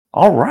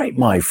All right,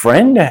 my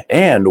friend,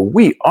 and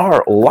we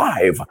are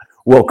live.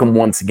 Welcome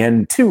once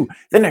again to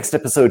the next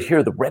episode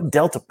here, the Red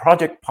Delta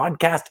Project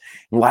podcast,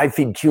 live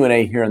feed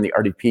Q&A here on the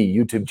RDP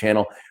YouTube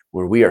channel,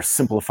 where we are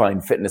simplifying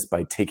fitness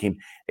by taking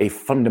a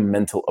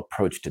fundamental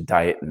approach to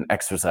diet and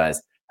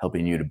exercise,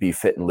 helping you to be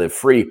fit and live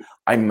free.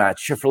 I'm Matt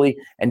Schifferly,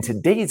 and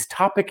today's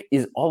topic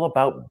is all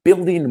about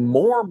building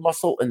more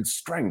muscle and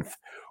strength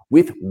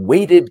with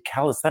weighted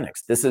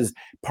calisthenics. This is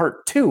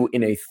part 2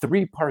 in a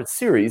 3-part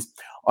series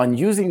on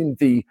using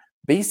the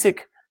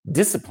basic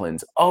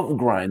disciplines of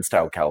grind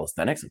style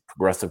calisthenics,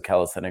 progressive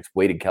calisthenics,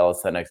 weighted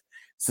calisthenics,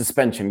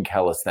 suspension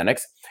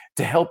calisthenics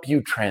to help you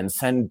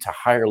transcend to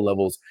higher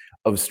levels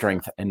of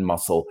strength and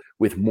muscle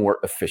with more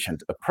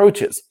efficient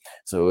approaches.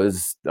 So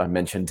as I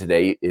mentioned,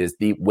 today is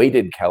the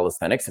weighted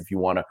calisthenics. If you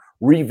want to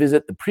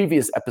revisit the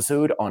previous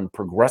episode on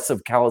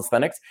progressive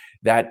calisthenics,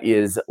 that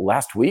is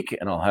last week,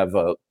 and I'll have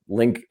a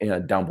link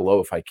down below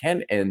if I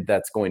can, and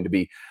that's going to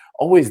be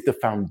always the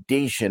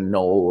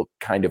foundational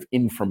kind of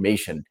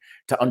information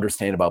to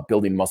understand about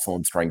building muscle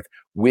and strength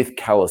with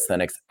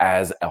calisthenics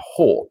as a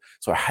whole.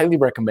 So I highly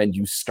recommend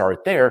you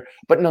start there,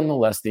 but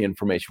nonetheless, the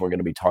information we're going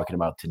to be talking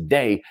about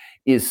today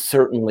is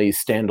certainly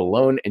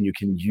standalone, and you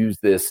can use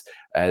this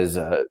as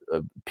a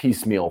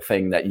piecemeal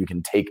thing that you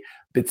can take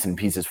bits and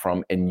pieces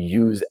from and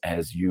use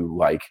as you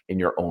like in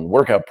your own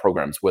workout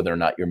programs, whether or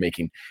not you're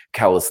making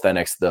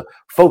calisthenics the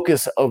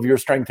focus of your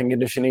strength and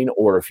conditioning,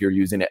 or if you're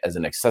using it as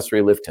an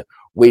accessory lift to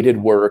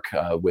weighted work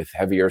with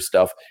heavier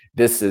stuff.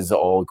 This is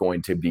all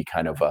going to be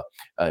kind of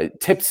a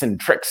tips and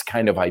tricks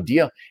kind of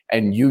idea,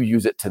 and you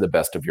use it to the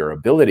best of your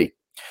ability.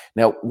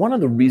 Now, one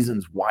of the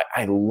reasons why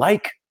I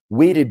like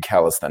weighted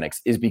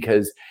calisthenics is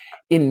because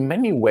in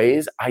many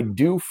ways, I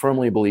do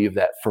firmly believe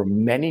that for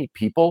many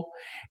people,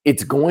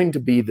 it's going to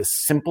be the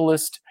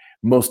simplest,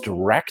 most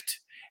direct,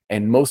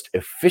 and most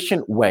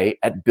efficient way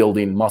at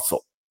building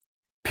muscle,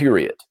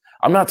 period.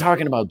 I'm not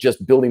talking about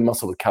just building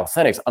muscle with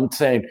calisthenics. I'm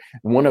saying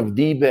one of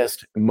the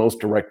best, most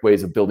direct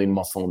ways of building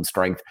muscle and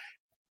strength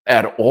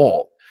at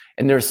all.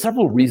 And there are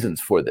several reasons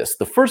for this.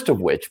 The first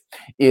of which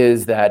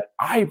is that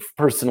I've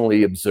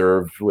personally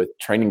observed with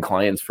training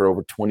clients for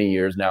over 20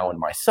 years now and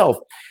myself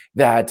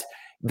that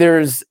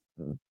there's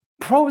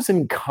pros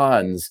and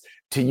cons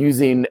to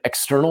using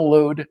external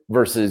load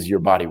versus your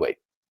body weight.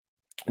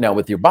 Now,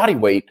 with your body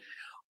weight,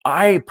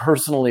 I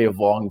personally have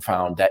long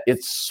found that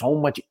it's so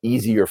much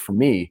easier for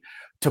me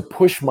to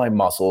push my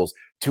muscles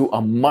to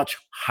a much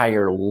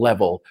higher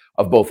level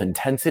of both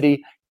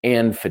intensity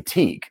and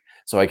fatigue.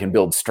 So I can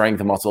build strength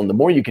and muscle. And the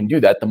more you can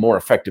do that, the more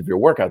effective your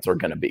workouts are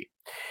going to be.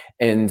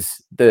 And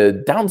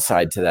the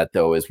downside to that,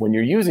 though, is when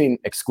you're using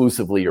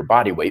exclusively your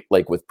body weight,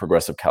 like with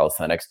progressive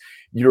calisthenics,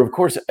 you're, of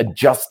course,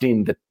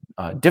 adjusting the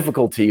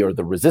difficulty or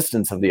the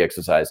resistance of the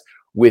exercise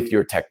with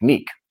your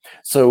technique.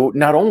 So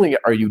not only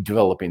are you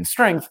developing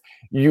strength,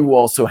 you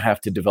also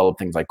have to develop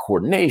things like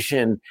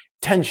coordination,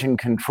 tension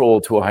control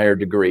to a higher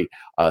degree,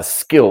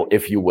 skill,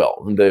 if you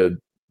will,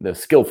 the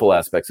skillful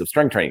aspects of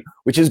strength training,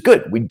 which is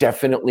good. We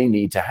definitely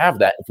need to have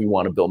that if we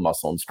want to build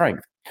muscle and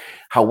strength.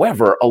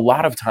 However, a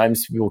lot of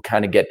times people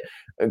kind of get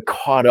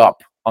caught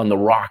up on the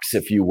rocks,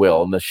 if you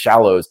will, in the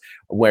shallows,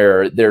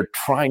 where they're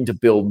trying to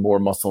build more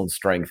muscle and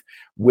strength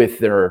with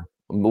their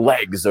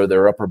legs or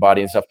their upper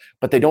body and stuff,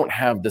 but they don't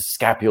have the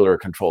scapular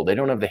control. They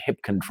don't have the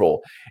hip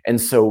control. And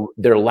so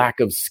their lack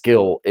of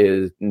skill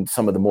is in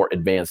some of the more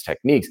advanced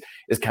techniques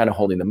is kind of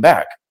holding them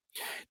back.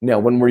 Now,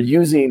 when we're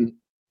using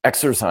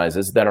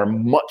exercises that are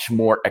much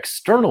more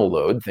external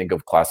load, think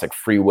of classic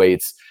free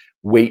weights,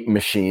 weight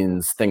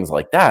machines, things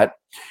like that.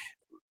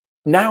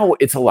 Now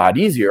it's a lot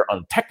easier on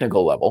a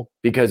technical level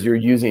because you're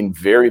using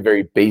very,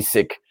 very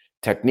basic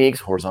techniques,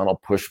 horizontal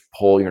push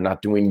pull. You're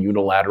not doing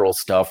unilateral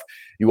stuff.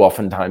 You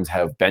oftentimes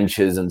have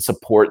benches and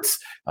supports,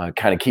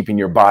 kind of keeping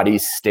your body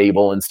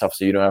stable and stuff,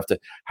 so you don't have to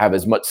have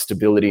as much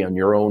stability on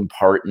your own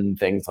part and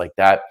things like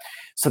that.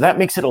 So that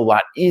makes it a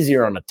lot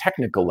easier on a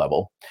technical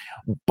level,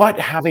 but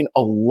having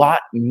a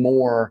lot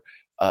more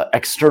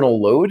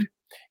external load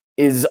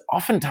is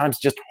oftentimes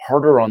just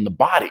harder on the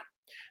body.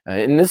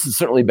 And this has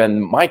certainly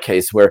been my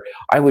case where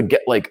I would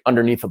get like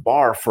underneath a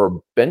bar for a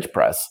bench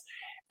press,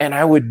 and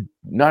I would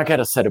knock out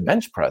a set of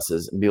bench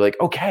presses and be like,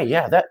 okay,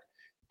 yeah,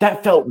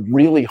 that felt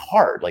really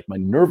hard. Like my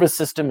nervous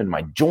system and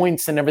my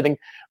joints and everything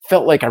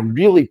felt like I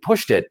really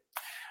pushed it.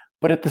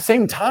 But at the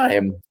same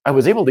time, I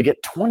was able to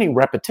get 20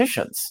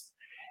 repetitions.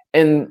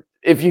 And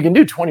if you can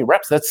do 20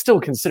 reps, that's still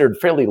considered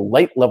fairly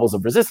light levels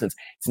of resistance.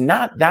 It's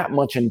not that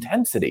much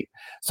intensity.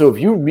 So if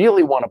you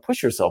really want to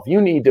push yourself, you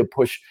need to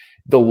push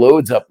the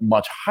loads up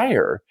much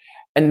higher.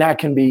 And that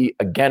can be,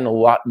 again, a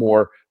lot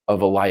more of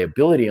a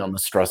liability on the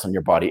stress on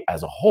your body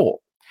as a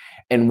whole.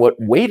 And what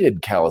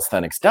weighted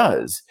calisthenics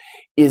does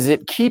is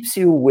it keeps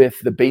you with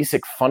the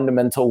basic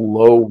fundamental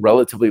low,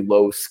 relatively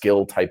low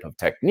skill type of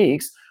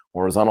techniques,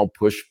 horizontal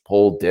push,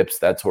 pull, dips,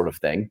 that sort of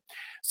thing.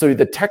 So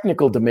the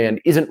technical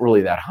demand isn't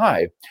really that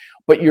high,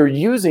 but you're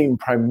using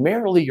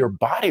primarily your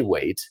body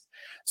weight.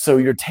 So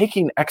you're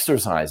taking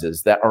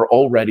exercises that are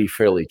already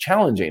fairly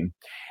challenging,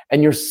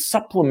 and you're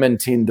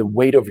supplementing the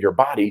weight of your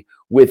body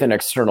with an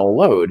external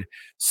load.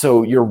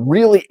 So you're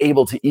really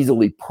able to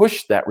easily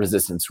push that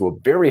resistance to a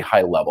very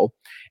high level.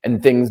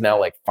 And things now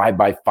like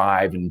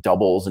 5x5 and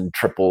doubles and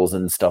triples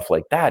and stuff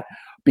like that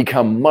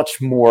become much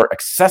more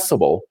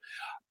accessible.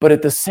 But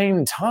at the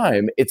same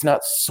time, it's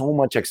not so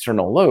much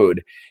external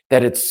load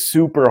that it's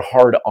super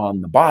hard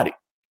on the body.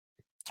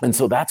 And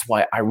so that's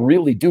why I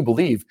really do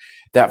believe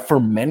that for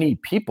many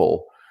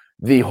people,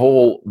 the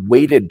whole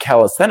weighted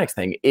calisthenics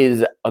thing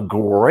is a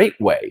great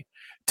way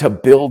to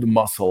build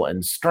muscle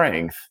and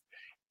strength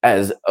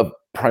as a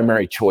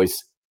primary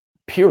choice,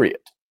 period.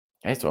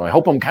 Okay, so I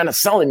hope I'm kind of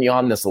selling you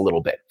on this a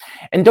little bit.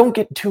 And don't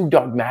get too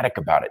dogmatic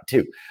about it,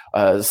 too.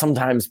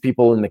 Sometimes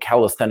people in the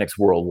calisthenics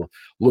world will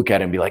look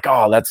at it and be like,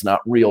 oh, that's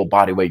not real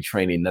body weight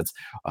training. That's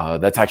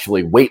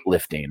actually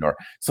weightlifting. Or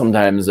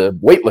sometimes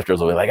weightlifters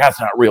will be like, that's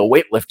not real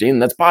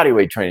weightlifting. That's body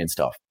weight training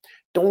stuff.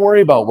 Don't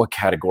worry about what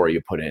category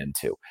you put it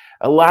into.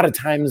 A lot of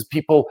times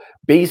people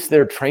base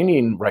their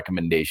training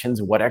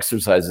recommendations, what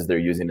exercises they're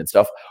using and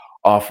stuff,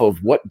 off of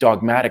what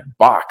dogmatic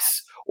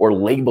box or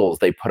labels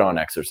they put on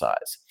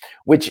exercise,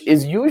 which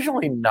is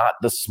usually not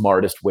the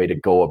smartest way to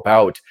go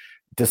about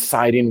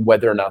deciding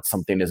whether or not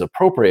something is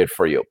appropriate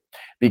for you.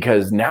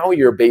 Because now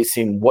you're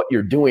basing what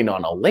you're doing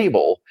on a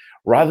label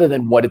rather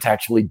than what it's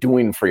actually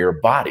doing for your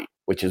body,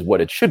 which is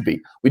what it should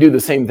be. We do the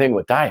same thing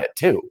with diet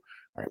too.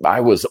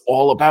 I was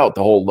all about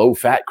the whole low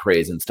fat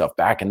craze and stuff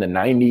back in the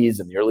 90s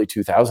and the early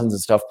 2000s and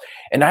stuff.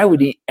 And I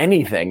would eat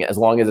anything as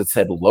long as it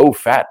said low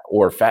fat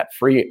or fat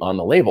free on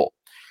the label.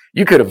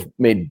 You could have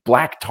made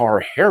black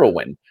tar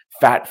heroin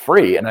fat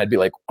free, and I'd be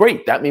like,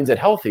 great, that means it's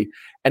healthy.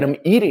 And I'm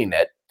eating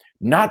it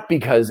not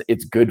because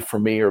it's good for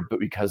me or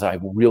because I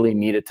really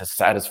need it to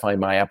satisfy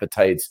my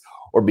appetites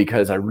or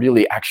because I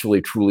really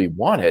actually truly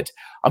want it.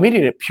 I'm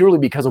eating it purely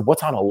because of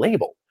what's on a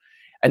label.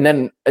 And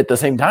then at the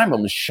same time,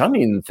 I'm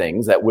shunning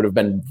things that would have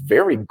been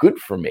very good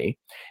for me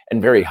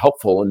and very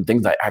helpful and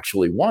things I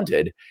actually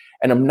wanted.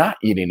 And I'm not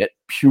eating it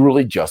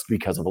purely just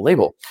because of a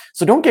label.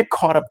 So don't get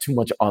caught up too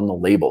much on the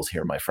labels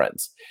here, my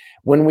friends.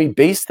 When we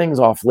base things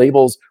off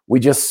labels, we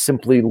just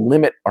simply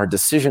limit our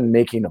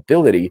decision-making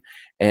ability.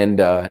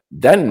 And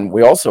then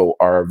we also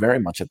are very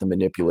much at the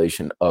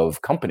manipulation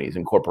of companies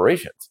and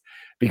corporations.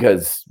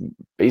 Because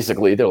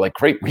basically they're like,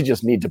 great, we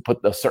just need to put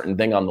a certain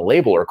thing on the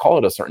label or call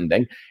it a certain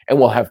thing, and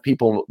we'll have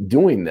people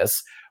doing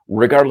this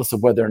regardless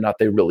of whether or not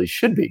they really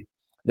should be.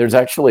 There's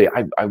actually,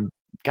 I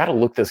got to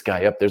look this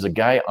guy up. There's a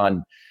guy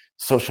on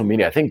social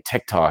media, I think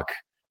TikTok,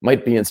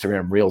 might be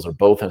Instagram Reels or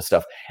both and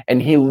stuff,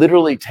 and he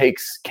literally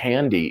takes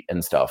candy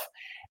and stuff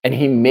and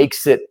he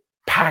makes it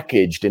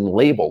packaged and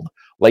labeled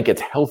like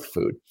it's health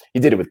food.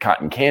 He did it with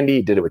cotton candy,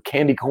 he did it with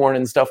candy corn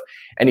and stuff,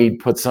 and he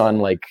puts on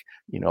like,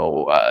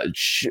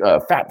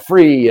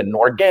 fat-free and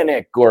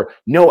organic or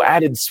no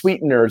added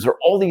sweeteners or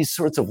all these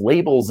sorts of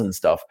labels and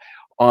stuff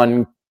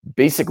on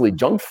basically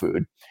junk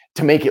food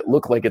to make it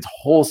look like it's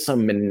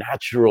wholesome and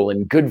natural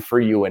and good for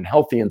you and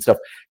healthy and stuff,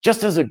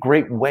 just as a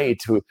great way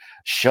to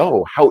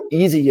show how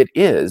easy it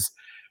is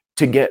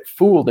to get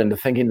fooled into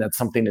thinking that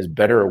something is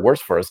better or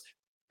worse for us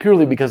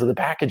purely because of the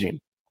packaging.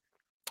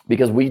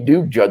 Because we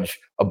do judge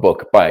a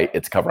book by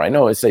its cover. I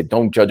know I say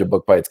don't judge a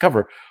book by its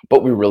cover,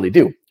 but we really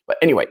do. But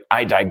anyway,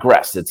 I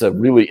digress. It's a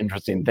really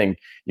interesting thing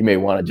you may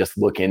want to just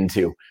look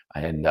into.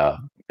 And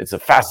it's a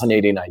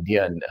fascinating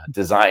idea and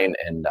design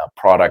and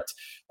product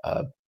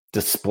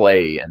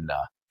display and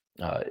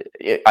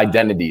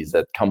identities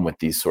that come with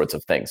these sorts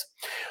of things.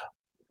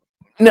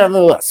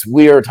 Nevertheless,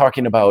 we are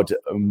talking about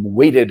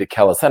weighted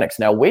calisthenics.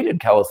 Now,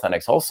 weighted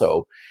calisthenics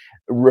also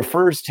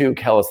refers to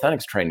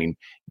calisthenics training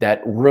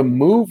that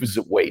removes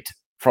weight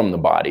from the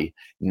body,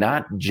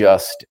 not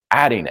just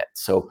adding it.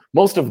 So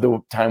most of the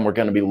time we're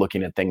going to be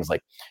looking at things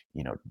like,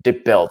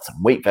 dip belts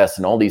and weight vests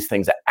and all these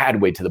things that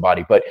add weight to the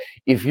body. But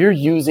if you're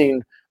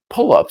using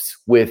pull-ups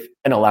with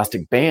an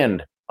elastic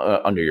band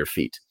under your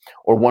feet,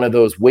 or one of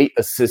those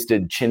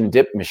weight-assisted chin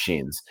dip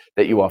machines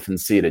that you often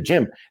see at a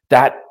gym,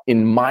 that,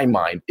 in my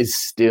mind, is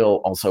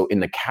still also in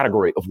the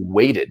category of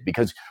weighted,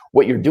 because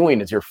what you're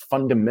doing is you're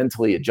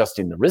fundamentally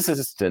adjusting the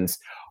resistance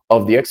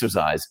of the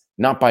exercise,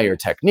 not by your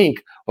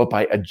technique, but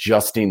by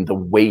adjusting the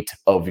weight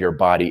of your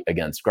body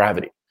against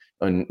gravity.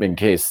 In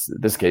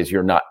this case,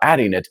 you're not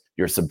adding it,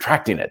 you're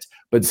subtracting it,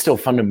 but it's still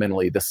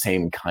fundamentally the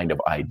same kind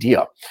of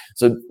idea.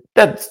 So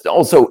that's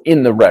also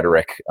in the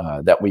rhetoric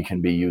that we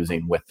can be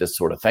using with this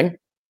sort of thing.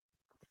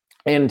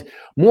 And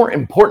more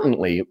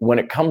importantly, when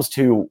it comes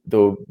to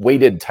the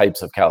weighted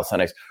types of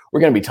calisthenics, we're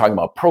going to be talking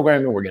about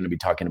programming, we're going to be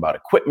talking about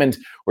equipment,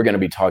 we're going to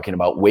be talking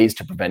about ways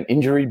to prevent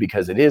injury,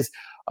 because it is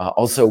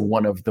also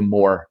one of the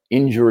more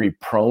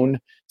injury-prone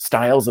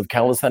styles of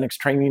calisthenics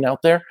training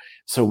out there.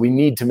 So we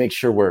need to make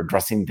sure we're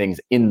addressing things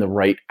in the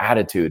right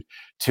attitude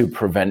to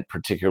prevent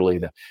particularly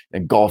the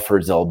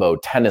golfer's elbow,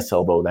 tennis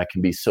elbow that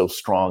can be so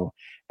strong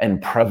and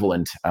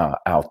prevalent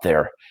out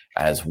there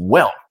as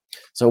well.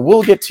 So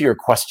we'll get to your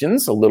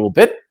questions a little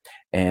bit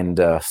and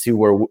see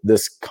where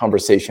this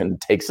conversation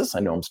takes us. I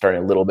know I'm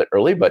starting a little bit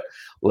early, but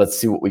let's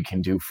see what we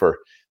can do for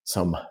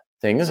some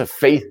things.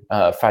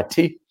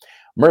 Fatih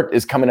Mert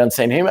is coming on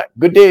saying, hey, Matt,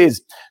 good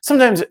days.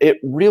 Sometimes it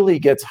really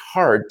gets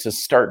hard to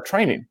start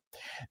training.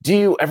 Do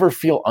you ever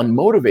feel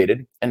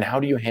unmotivated? And how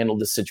do you handle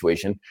this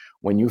situation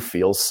when you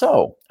feel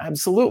so?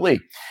 Absolutely.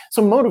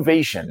 So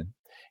motivation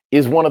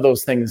is one of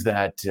those things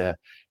that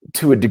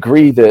to a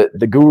degree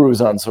the gurus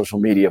on social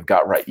media have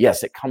got right.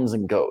 Yes, it comes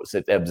and goes.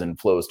 It ebbs and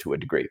flows to a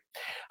degree.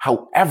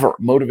 However,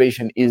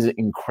 motivation is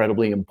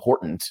incredibly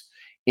important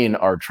in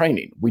our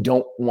training. We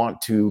don't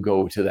want to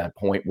go to that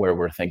point where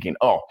we're thinking,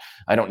 oh,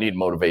 I don't need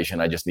motivation.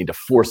 I just need to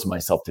force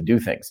myself to do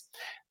things.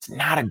 It's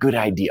not a good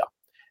idea.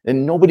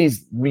 And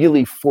nobody's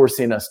really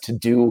forcing us to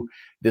do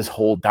this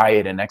whole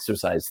diet and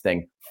exercise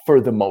thing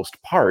for the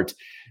most part.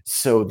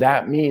 So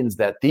that means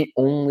that the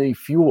only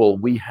fuel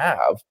we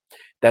have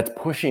that's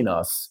pushing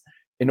us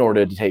in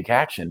order to take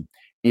action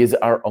is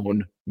our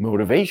own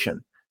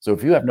motivation. So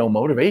if you have no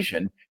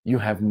motivation, you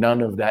have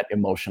none of that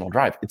emotional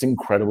drive. It's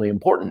incredibly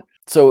important.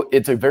 So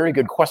it's a very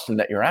good question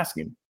that you're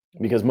asking,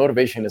 because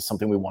motivation is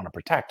something we want to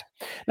protect.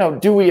 Now,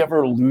 do we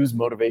ever lose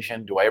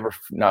motivation? Do I ever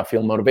not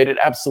feel motivated?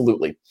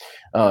 Absolutely.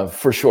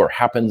 For sure.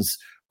 Happens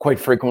quite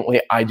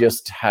frequently. I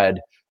just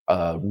had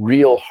a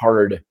real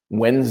hard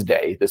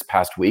Wednesday this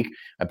past week.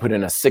 I put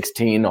in a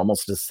 16,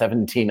 almost a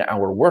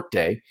 17-hour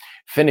workday,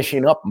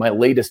 finishing up my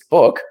latest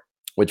book,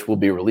 which will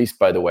be released,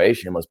 by the way,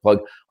 shameless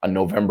plug, on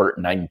November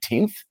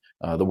 19th.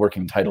 The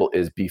working title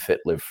is Be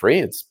Fit, Live Free.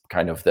 It's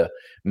kind of the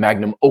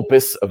magnum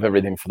opus of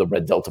everything for the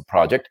Red Delta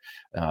Project.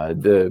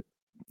 The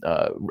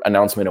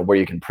announcement of where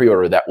you can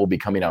pre-order that will be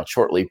coming out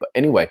shortly. But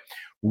anyway,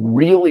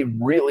 really,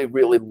 really,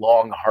 really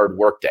long, hard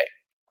work day.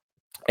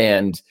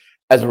 And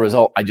as a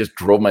result, I just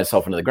drove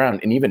myself into the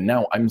ground. And even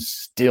now, I'm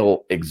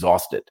still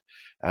exhausted.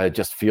 I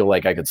just feel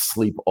like I could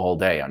sleep all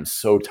day. I'm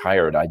so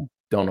tired. I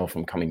don't know if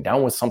I'm coming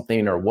down with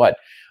something or what,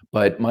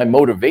 but my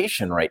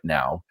motivation right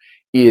now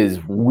is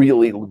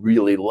really,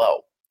 really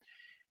low.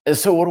 And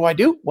so what do I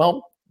do?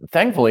 Well,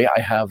 thankfully, I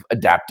have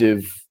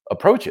adaptive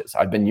approaches.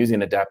 I've been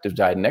using adaptive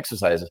diet and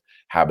exercise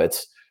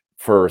habits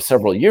for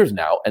several years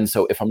now. And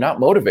so if I'm not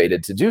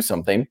motivated to do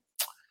something,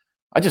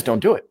 I just don't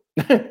do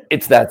it.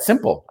 It's that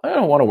simple. I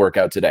don't want to work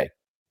out today,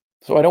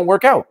 so I don't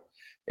work out.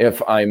 If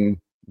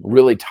I'm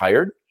really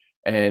tired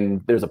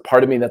and there's a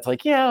part of me that's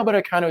like, yeah, but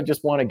I kind of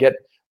just want to get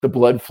the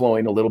blood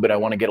flowing a little bit, I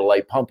want to get a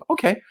light pump.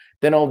 Okay,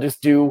 then I'll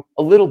just do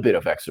a little bit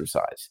of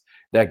exercise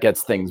that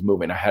gets things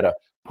moving. I had a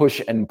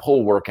push and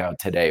pull workout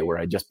today where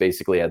I just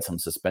basically had some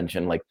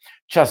suspension, like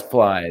chest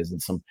flies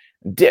and some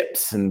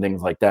dips and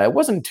things like that. It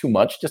wasn't too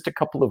much, just a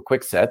couple of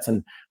quick sets. And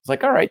I was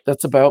like, all right,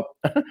 that's about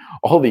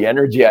all the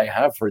energy I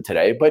have for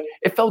today, but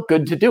it felt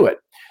good to do it.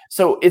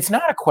 So it's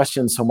not a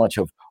question so much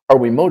of, are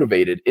we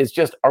motivated? It's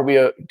just,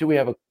 do we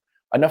have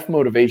enough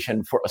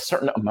motivation for a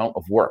certain amount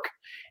of work?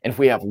 And if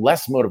we have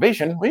less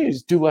motivation, we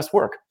just do less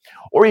work,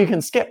 or you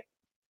can skip.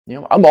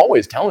 I'm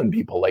always telling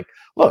people, like,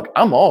 look,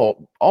 I'm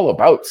all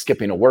about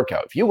skipping a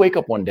workout. If you wake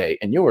up one day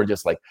and you are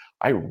just like,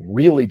 I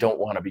really don't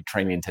want to be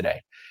training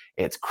today.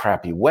 It's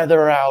crappy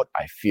weather out.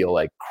 I feel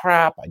like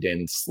crap. I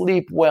didn't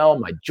sleep well.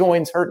 My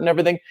joints hurt and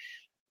everything.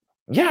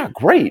 Yeah,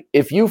 great.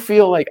 If you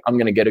feel like I'm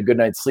going to get a good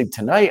night's sleep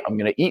tonight, I'm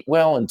going to eat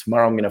well, and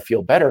tomorrow I'm going to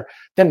feel better,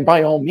 then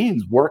by all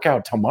means, work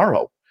out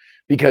tomorrow,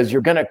 because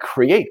you're going to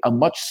create a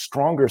much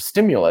stronger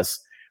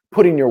stimulus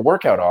putting your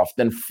workout off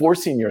than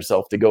forcing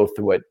yourself to go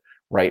through it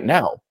right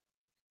now.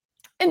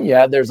 And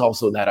yeah, there's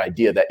also that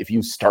idea that if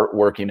you start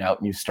working out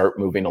and you start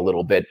moving a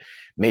little bit,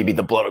 maybe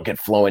the blood will get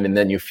flowing and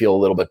then you feel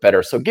a little bit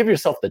better. So give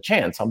yourself the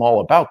chance. I'm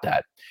all about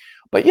that.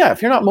 But yeah, if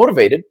you're not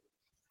motivated,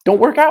 don't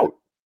work out.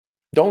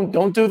 Don't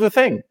do the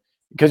thing,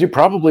 because you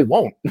probably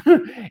won't.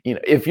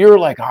 If you're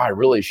like, oh, I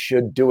really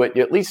should do it,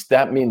 at least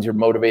that means you're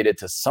motivated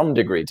to some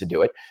degree to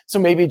do it. So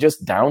maybe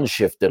just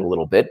downshift it a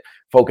little bit,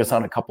 focus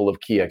on a couple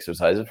of key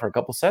exercises for a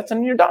couple sets,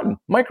 and you're done.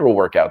 Micro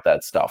workout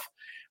that stuff.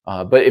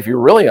 But if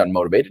you're really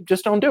unmotivated,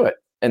 just don't do it.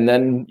 And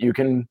then you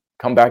can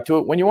come back to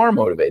it when you are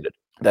motivated.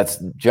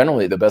 That's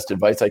generally the best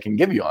advice I can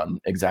give you on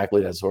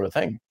exactly that sort of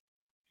thing.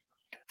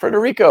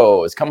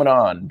 Federico is coming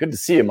on. Good to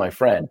see you, my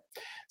friend.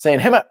 Saying,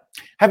 hey, Matt,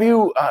 have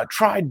you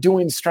tried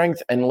doing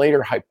strength and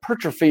later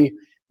hypertrophy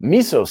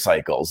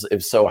mesocycles?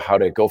 If so, how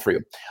did it go for you?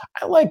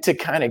 I like to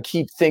kind of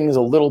keep things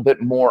a little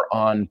bit more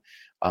on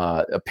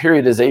a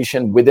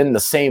periodization within the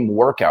same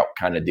workout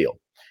kind of deal.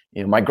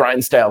 My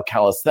grind style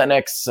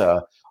calisthenics,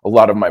 a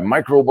lot of my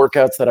micro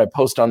workouts that I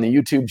post on the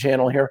YouTube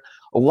channel here,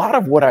 a lot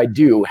of what I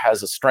do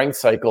has a strength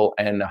cycle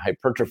and a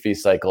hypertrophy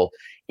cycle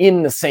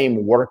in the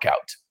same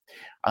workout.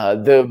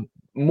 The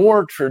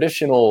more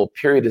traditional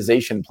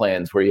periodization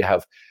plans where you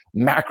have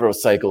macro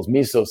cycles,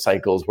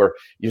 mesocycles, where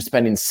you're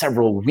spending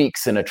several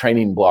weeks in a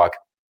training block,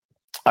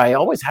 I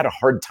always had a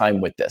hard time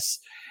with this,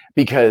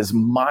 because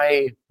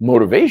my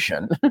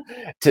motivation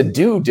to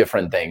do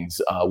different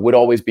things would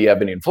always be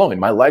ebbing and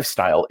flowing. My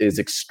lifestyle is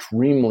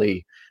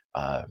extremely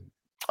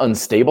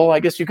unstable, I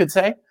guess you could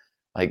say.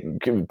 Like,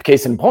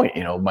 case in point,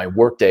 my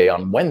workday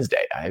on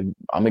Wednesday,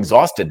 I'm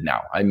exhausted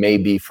now. I may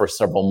be for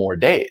several more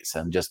days.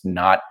 I'm just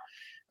not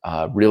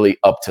really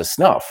up to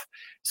snuff.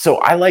 So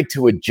I like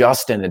to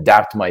adjust and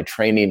adapt my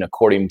training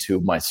according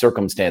to my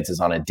circumstances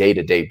on a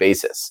day-to-day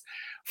basis.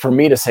 For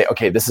me to say,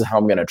 okay, this is how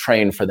I'm going to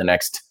train for the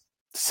next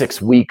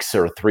 6 weeks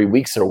or 3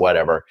 weeks or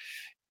whatever,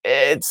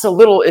 it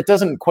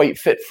doesn't quite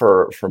fit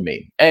for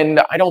me.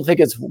 And I don't think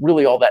it's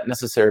really all that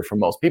necessary for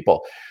most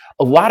people.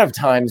 A lot of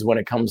times when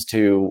it comes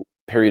to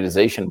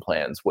periodization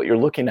plans, what you're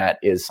looking at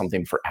is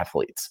something for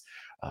athletes,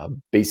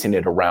 basing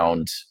it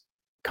around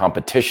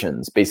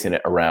competitions, basing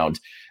it around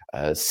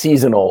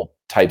seasonal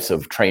types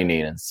of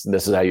training. And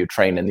this is how you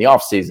train in the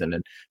off season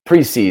and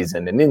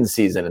preseason and in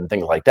season and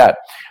things like that.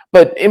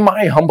 But in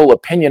my humble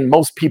opinion,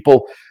 most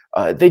people,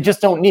 they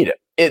just don't need it.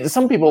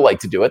 Some people like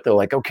to do it. They're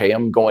like, okay,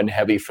 I'm going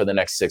heavy for the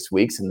next 6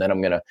 weeks and then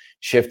I'm going to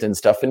shift and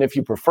stuff. And if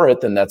you prefer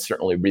it, then that's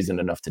certainly reason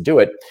enough to do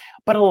it.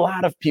 But a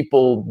lot of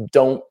people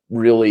don't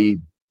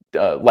really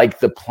like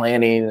the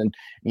planning and,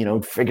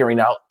 figuring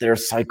out their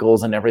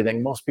cycles and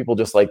everything. Most people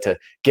just like to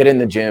get in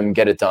the gym,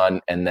 get it done,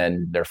 and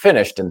then they're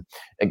finished. And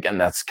again,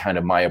 that's kind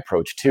of my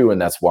approach too.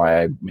 And that's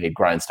why I made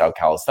grind style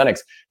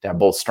calisthenics, to have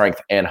both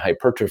strength and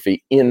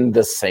hypertrophy in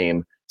the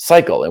same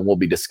cycle. And we'll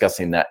be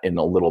discussing that in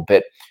a little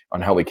bit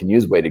on how we can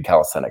use weighted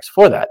calisthenics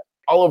for that.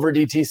 All over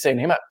DT saying,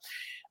 hey, Matt,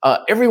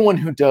 everyone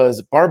who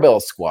does barbell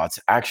squats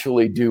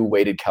actually do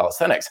weighted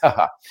calisthenics.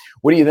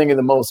 What do you think of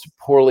the most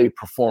poorly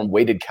performed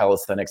weighted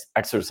calisthenics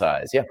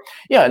exercise? Yeah,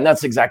 and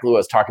that's exactly what I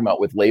was talking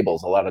about with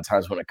labels. A lot of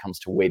times when it comes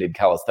to weighted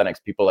calisthenics,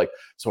 people are like,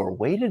 so are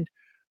weighted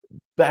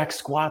back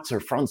squats or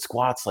front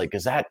squats, like,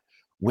 is that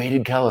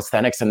weighted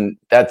calisthenics? And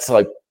that's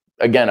like,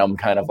 again, I'm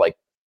kind of like,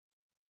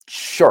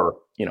 sure,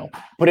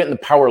 put it in the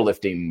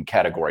powerlifting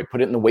category,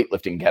 put it in the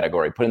weightlifting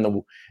category, put in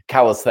the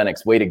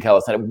calisthenics, weighted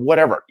calisthenics,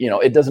 whatever,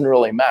 it doesn't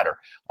really matter.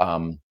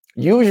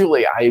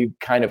 Usually I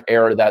kind of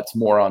err that's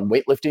more on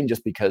weightlifting,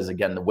 just because,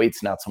 again, the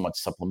weight's not so much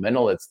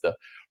supplemental. It's the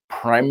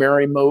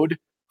primary mode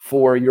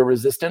for your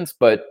resistance,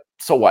 but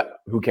so what?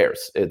 Who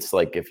cares? It's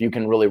like, if you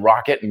can really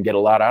rock it and get a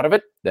lot out of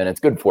it, then it's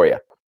good for you.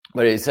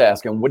 But he's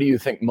asking, what do you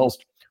think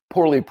most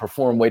poorly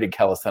performed weighted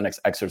calisthenics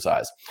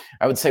exercise?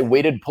 I would say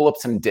weighted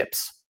pull-ups and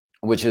dips,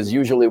 which is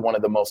usually one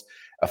of the most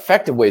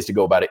effective ways to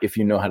go about it if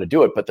you know how to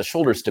do it. But the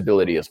shoulder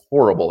stability is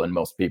horrible in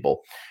most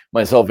people,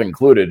 myself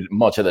included.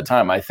 Much of the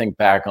time, I think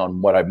back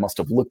on what I must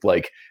have looked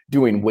like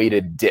doing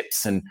weighted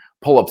dips and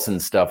pull-ups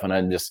and stuff, and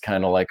I'm just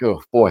kind of like,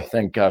 oh boy,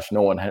 thank gosh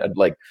no one had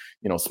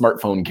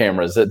smartphone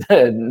cameras at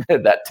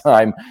that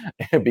time,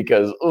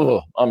 because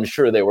I'm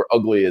sure they were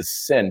ugly as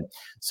sin.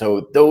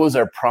 So those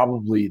are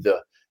probably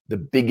the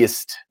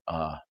biggest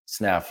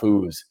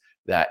snafus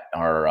that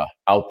are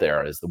out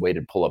there, is the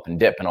weighted pull-up and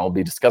dip. And I'll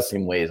be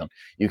discussing ways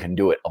you can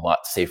do it a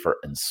lot safer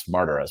and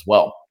smarter as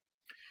well.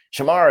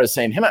 Shamar is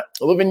saying, hey, Matt,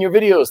 I love in your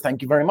videos.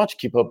 Thank you very much.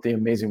 Keep up the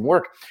amazing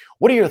work.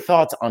 What are your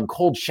thoughts on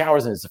cold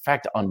showers and its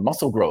effect on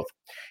muscle growth?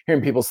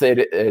 Hearing people say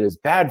it is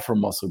bad for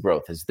muscle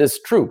growth. Is this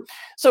true?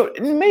 So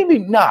maybe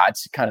not,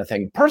 kind of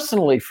thing.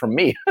 Personally, for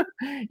me,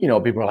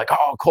 people are like,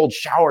 oh, cold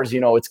showers,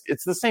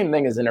 it's the same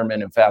thing as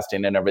intermittent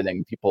fasting and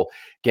everything. People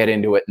get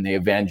into it and they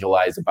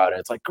evangelize about it.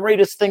 It's like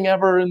greatest thing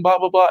ever and blah,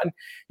 blah, blah. And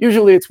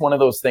usually it's one of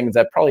those things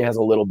that probably has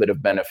a little bit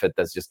of benefit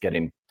that's just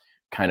getting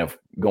kind of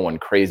going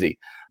crazy.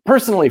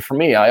 Personally, for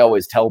me, I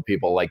always tell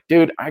people, like,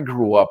 dude, I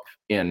grew up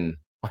in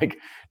like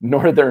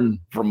northern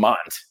Vermont,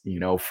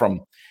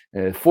 from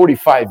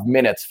 45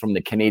 minutes from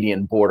the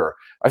Canadian border.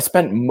 I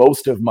spent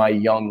most of my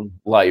young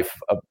life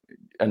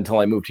until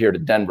I moved here to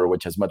Denver,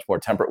 which has much more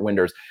temperate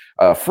winters,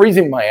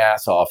 freezing my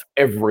ass off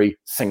every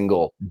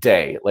single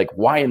day. Like,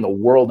 why in the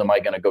world am I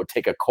going to go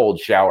take a cold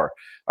shower?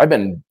 I've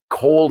been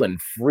cold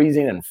and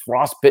freezing and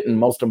frostbitten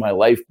most of my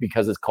life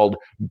because it's called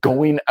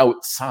going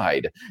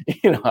outside.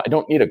 I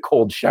don't need a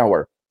cold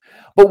shower.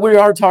 But we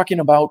are talking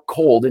about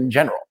cold in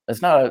general.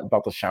 It's not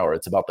about the shower,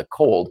 it's about the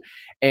cold.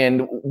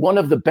 And one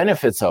of the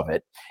benefits of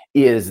it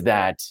is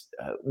that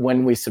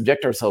when we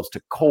subject ourselves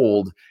to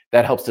cold,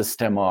 that helps to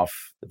stem off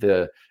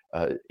the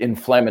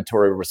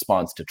inflammatory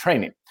response to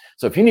training.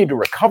 So if you need to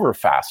recover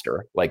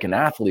faster, like an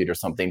athlete or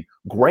something,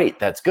 great,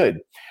 that's good.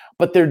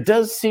 But there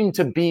does seem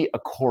to be a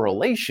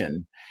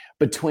correlation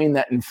between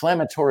that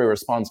inflammatory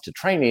response to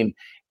training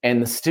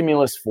and the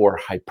stimulus for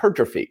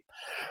hypertrophy.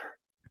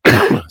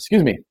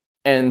 Excuse me.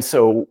 And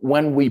so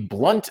when we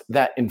blunt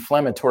that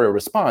inflammatory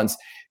response,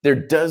 there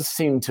does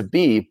seem to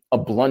be a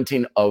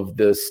blunting of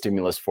the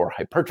stimulus for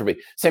hypertrophy.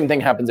 Same thing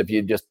happens if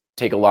you just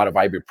take a lot of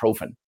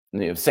ibuprofen.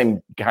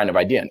 Same kind of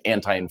idea, an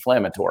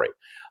anti-inflammatory.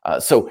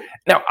 So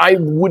now I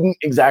wouldn't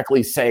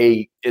exactly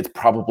say it's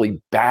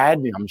probably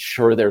bad. I'm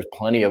sure there's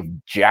plenty of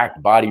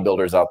jacked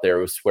bodybuilders out there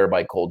who swear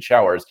by cold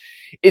showers.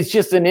 It's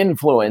just an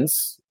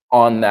influence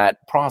on that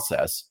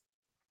process.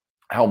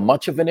 How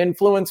much of an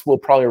influence will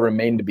probably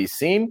remain to be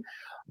seen.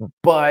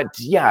 But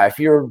yeah, if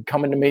you're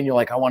coming to me and you're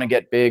like, I want to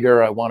get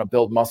bigger, I want to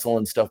build muscle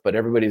and stuff, but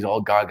everybody's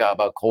all gaga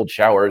about cold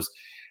showers,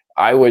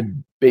 I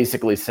would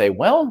basically say,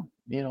 well,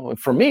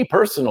 for me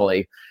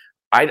personally,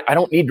 I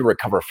don't need to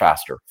recover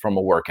faster from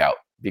a workout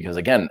because,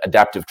 again,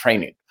 adaptive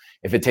training.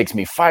 If it takes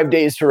me 5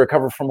 days to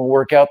recover from a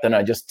workout, then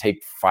I just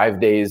take 5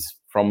 days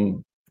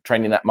from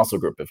training that muscle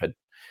group. If it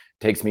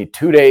takes me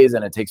 2 days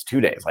and it takes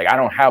 2 days. Like I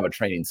don't have a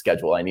training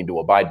schedule I need to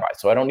abide by.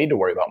 So I don't need to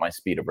worry about my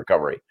speed of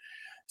recovery.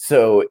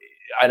 So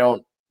I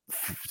don't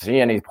see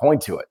any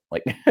point to it.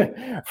 Like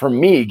for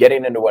me,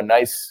 getting into a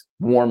nice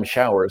warm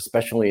shower,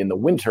 especially in the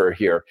winter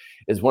here,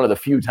 is one of the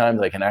few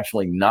times I can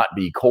actually not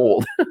be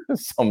cold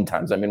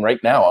sometimes. I mean, right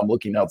now I'm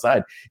looking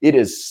outside. It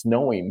is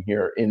snowing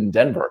here in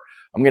Denver.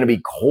 I'm going to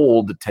be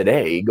cold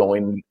today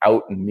going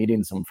out and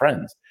meeting some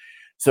friends.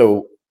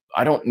 So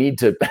I don't need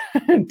to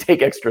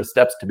take extra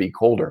steps to be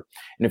colder.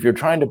 And if you're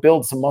trying to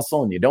build some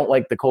muscle and you don't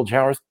like the cold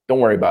showers, don't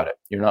worry about it.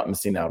 You're not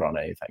missing out on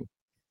anything.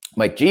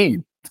 Mike G,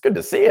 it's good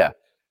to see you.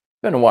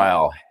 Been a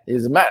while.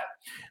 Is Matt,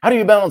 how do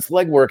you balance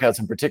leg workouts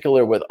in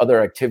particular with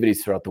other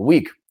activities throughout the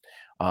week?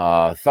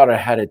 Thought I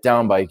had it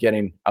down by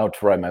getting out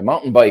to ride my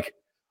mountain bike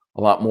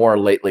a lot more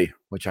lately,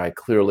 which I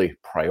clearly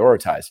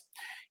prioritize.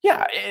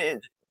 Yeah,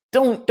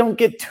 don't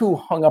get too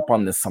hung up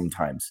on this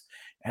sometimes.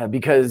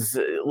 Because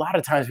a lot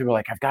of times people are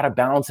like, I've got to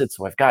balance it.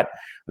 So I've got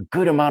a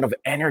good amount of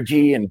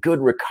energy and good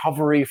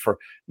recovery for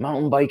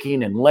mountain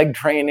biking and leg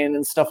training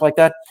and stuff like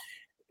that.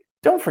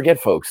 Don't forget,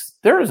 folks,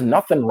 there is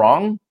nothing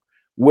wrong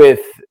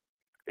with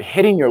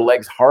hitting your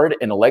legs hard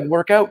in a leg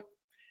workout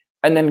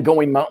and then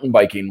going mountain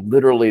biking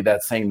literally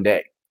that same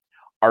day.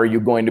 Are you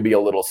going to be a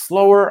little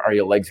slower? Are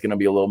your legs going to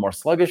be a little more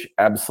sluggish?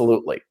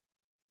 Absolutely.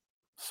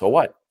 So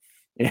what?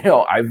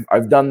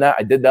 I've done that.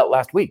 I did that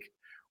last week,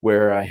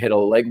 where I hit a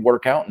leg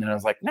workout and then I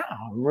was like,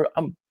 no,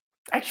 I'm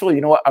actually,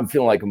 you know what? I'm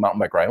feeling like a mountain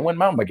bike ride. I went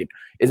mountain biking.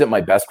 Is it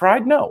my best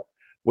ride? No.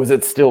 Was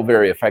it still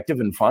very effective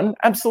and fun?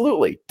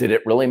 Absolutely. Did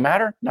it really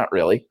matter? Not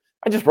really.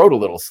 I just rode a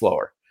little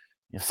slower.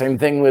 Same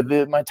thing with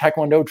my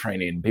Taekwondo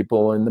training.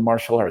 People in the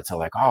martial arts are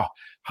like, oh,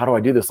 how do I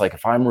do this? Like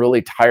if I'm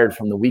really tired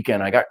from the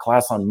weekend, I got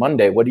class on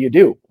Monday. What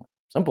do?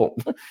 Simple.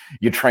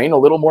 You train a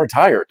little more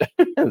tired.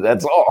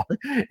 That's all.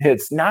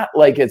 It's not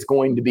like it's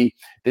going to be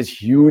this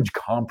huge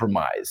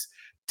compromise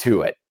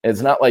to it.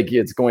 It's not like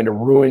it's going to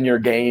ruin your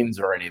gains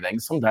or anything.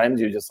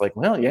 Sometimes you're just like,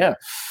 well, yeah,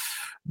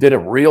 did a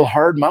real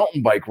hard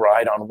mountain bike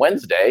ride on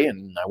Wednesday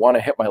and I want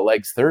to hit my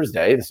legs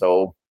Thursday.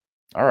 So,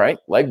 all right,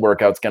 leg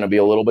workout's going to be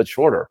a little bit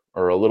shorter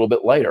or a little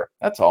bit lighter.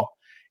 That's all.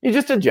 You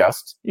just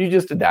adjust, you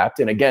just adapt.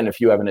 And again, if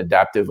you have an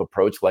adaptive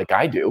approach like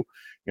I do,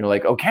 you're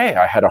like, okay,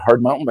 I had a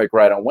hard mountain bike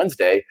ride on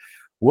Wednesday,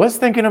 was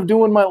thinking of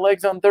doing my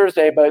legs on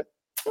Thursday, but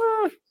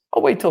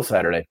I'll wait till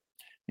Saturday.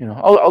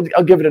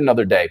 I'll give it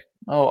another day.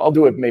 I'll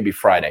do it maybe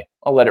Friday.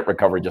 I'll let it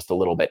recover just a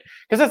little bit,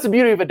 because that's the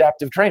beauty of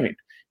adaptive training.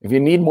 If you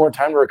need more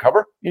time to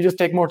recover, you just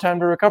take more time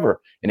to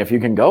recover. And if you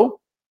can go,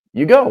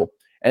 you go.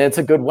 And it's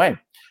a good way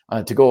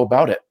to go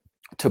about it,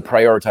 to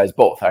prioritize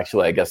both.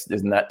 Actually, I guess,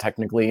 isn't that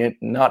technically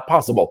not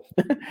possible?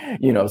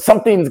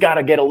 Something's got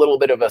to get a little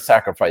bit of a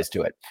sacrifice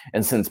to it.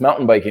 And since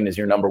mountain biking is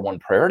your number one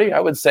priority, I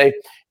would say,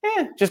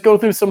 just go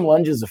through some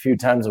lunges a few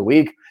times a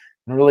week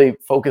and really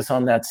focus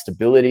on that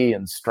stability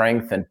and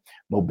strength and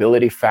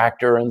mobility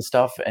factor and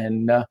stuff,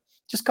 and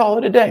just call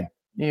it a day.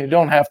 You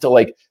don't have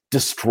to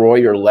destroy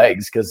your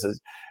legs,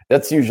 because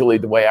that's usually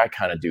the way I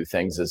kind of do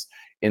things. Is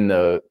in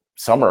the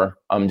summer,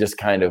 I'm just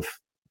kind of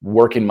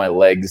working my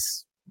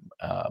legs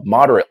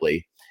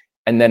moderately,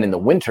 and then in the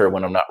winter,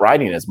 when I'm not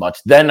riding as much,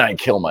 then I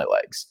kill my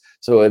legs.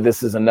 So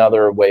this is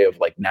another way of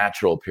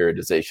natural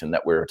periodization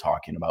that we were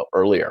talking about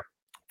earlier.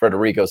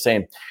 Federico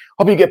saying,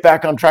 hope you get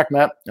back on track,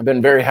 Matt. I've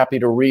been very happy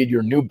to read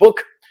your new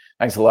book.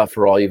 Thanks a lot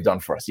for all you've done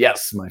for us.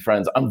 Yes, my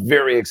friends, I'm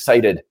very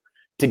excited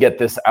to get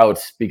this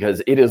out,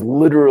 because it is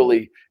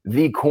literally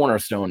the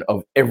cornerstone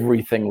of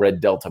everything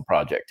Red Delta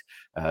Project.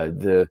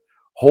 The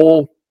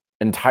whole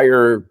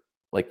entire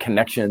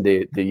connection,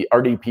 the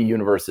RDP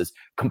universe is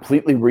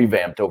completely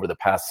revamped over the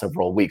past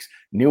several weeks.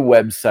 New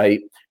website,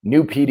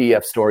 new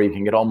PDF store. You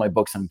can get all my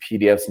books on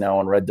PDFs now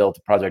on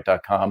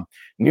reddeltaproject.com.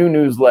 New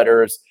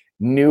newsletters,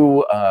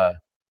 new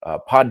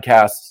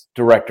podcast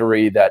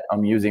directory that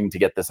I'm using to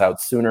get this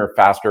out sooner,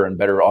 faster, and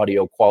better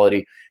audio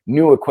quality.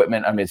 New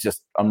equipment. I mean,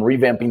 I'm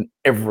revamping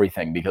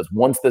everything, because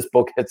once this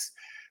book hits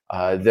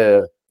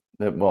the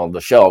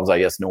shelves, I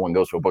guess no one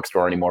goes to a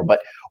bookstore anymore. But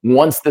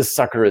once this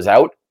sucker is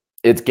out,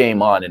 it's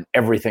game on, and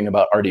everything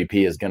about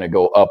RDP is going to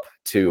go up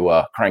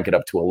to crank it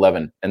up to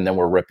 11, and then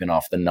we're ripping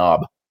off the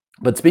knob.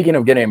 But speaking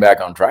of getting back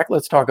on track,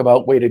 let's talk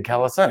about weighted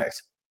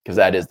calisthenics, because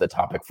that is the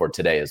topic for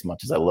today, as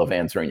much as I love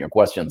answering your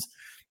questions.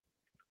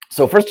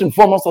 So first and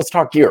foremost, let's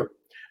talk gear,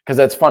 because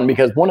that's fun,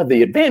 because one of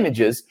the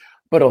advantages,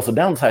 but also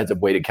downsides of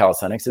weighted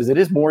calisthenics is it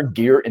is more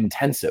gear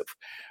intensive.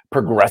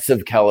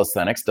 Progressive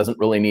calisthenics doesn't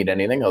really need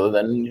anything other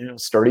than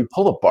sturdy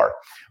pull-up bar.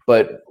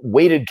 But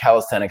weighted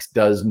calisthenics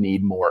does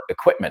need more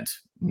equipment,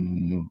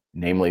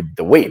 namely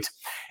the weight.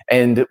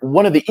 And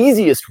one of the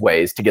easiest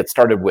ways to get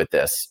started with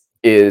this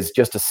is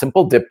just a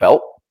simple dip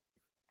belt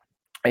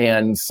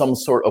and some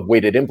sort of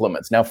weighted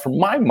implements. Now, for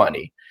my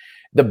money,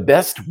 the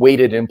best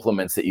weighted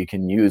implements that you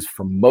can use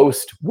for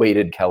most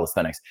weighted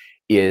calisthenics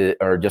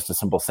are just a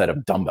simple set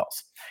of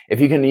dumbbells. If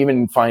you can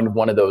even find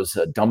one of those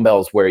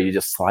dumbbells where you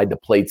just slide the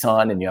plates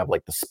on and you have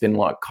the spin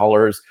lock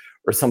collars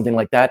or something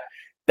like that,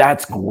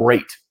 that's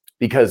great.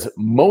 Because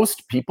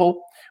most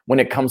people, when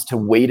it comes to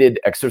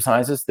weighted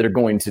exercises that are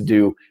going to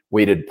do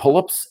weighted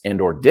pull-ups and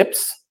or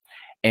dips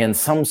and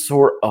some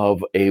sort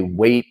of a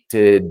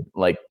weighted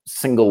like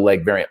single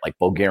leg variant like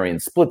Bulgarian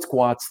split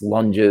squats,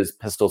 lunges,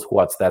 pistol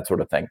squats, that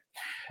sort of thing.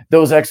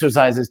 Those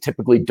exercises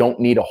typically don't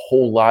need a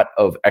whole lot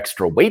of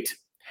extra weight,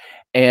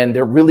 and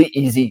they're really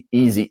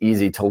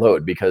easy to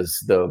load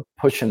because the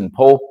push and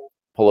pull,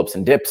 pull-ups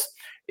and dips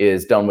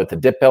is done with the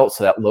dip belt.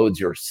 So that loads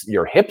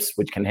your hips,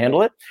 which can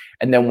handle it.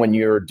 And then when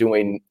you're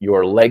doing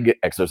your leg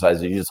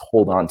exercises, you just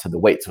hold on to the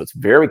weight. So it's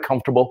very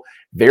comfortable,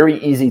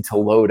 very easy to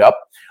load up.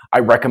 I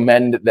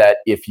recommend that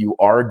if you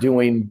are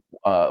doing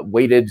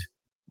weighted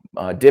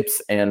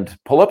dips and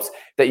pull-ups,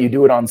 that you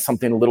do it on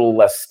something a little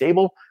less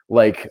stable,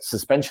 like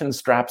suspension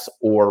straps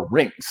or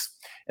rings.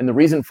 And the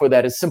reason for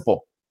that is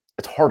simple.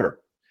 It's harder.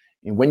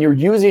 When you're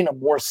using a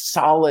more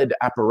solid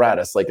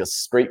apparatus, like a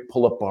straight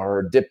pull-up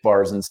bar, dip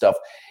bars and stuff,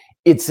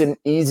 it's an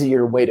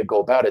easier way to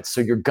go about it.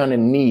 So you're going to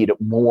need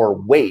more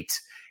weight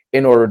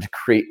in order to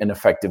create an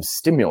effective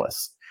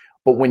stimulus.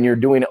 But when you're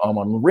doing it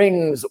on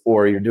rings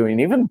or you're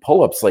doing even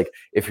pull-ups, like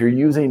if you're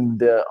using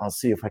I'll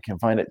see if I can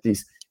find it,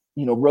 these,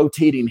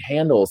 rotating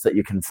handles that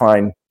you can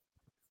find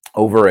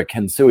over at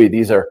Kensui,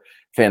 these are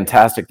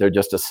fantastic. They're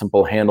just a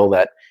simple handle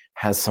that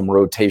has some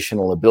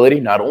rotational ability.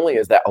 Not only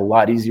is that a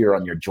lot easier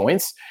on your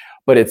joints,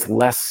 but it's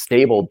less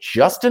stable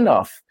just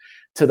enough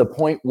to the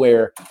point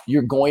where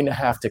you're going to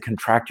have to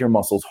contract your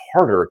muscles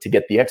harder to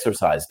get the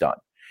exercise done.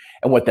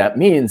 And what that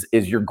means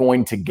is you're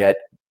going to get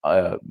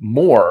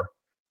more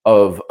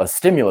of a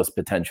stimulus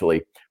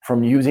potentially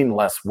from using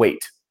less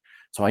weight.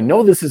 So I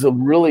know this is a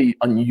really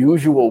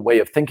unusual way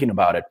of thinking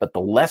about it, but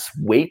the less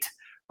weight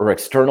or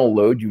external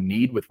load you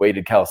need with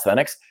weighted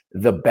calisthenics,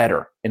 the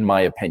better, in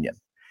my opinion.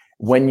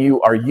 When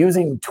you are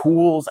using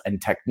tools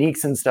and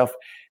techniques and stuff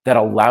that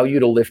allow you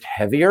to lift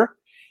heavier,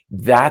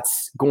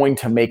 that's going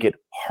to make it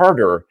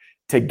harder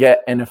to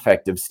get an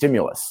effective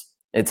stimulus.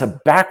 It's a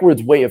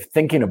backwards way of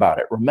thinking about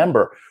it.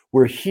 Remember,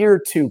 we're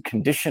here to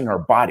condition our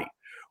body.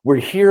 We're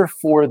here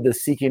for the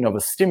seeking of a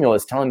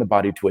stimulus, telling the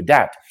body to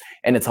adapt.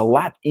 And it's a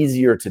lot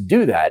easier to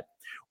do that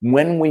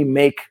when we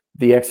make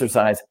the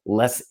exercise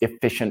less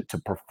efficient to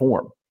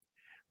perform,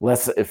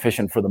 less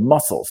efficient for the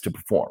muscles to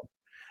perform.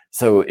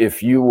 So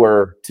if you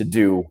were to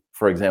do,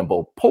 for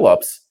example,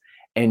 pull-ups,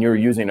 and you're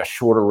using a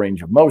shorter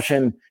range of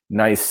motion,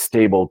 nice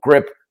stable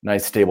grip,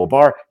 nice stable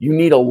bar, you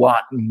need a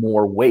lot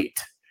more weight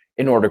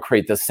in order to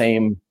create the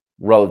same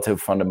relative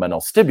fundamental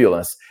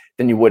stimulus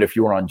than you would if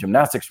you were on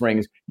gymnastics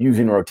rings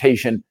using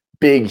rotation,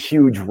 big,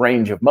 huge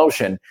range of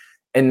motion.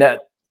 And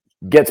that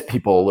gets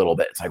people a little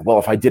bit. It's like, well,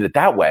 if I did it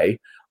that way,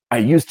 I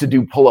used to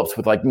do pull-ups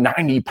with like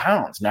 90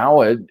 pounds.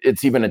 Now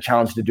it's even a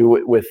challenge to do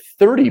it with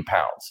 30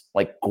 pounds.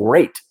 Like,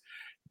 great.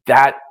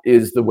 That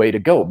is the way to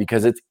go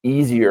because it's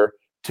easier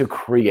to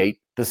create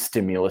the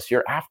stimulus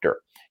you're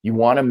after. You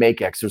want to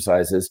make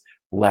exercises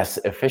less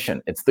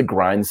efficient. It's the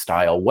grind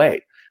style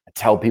way. I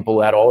tell people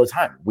that all the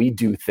time. We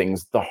do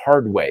things the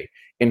hard way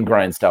in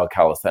grind style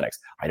calisthenics.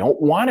 I don't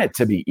want it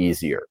to be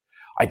easier.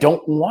 I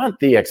don't want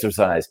the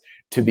exercise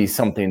to be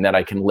something that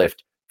I can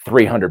lift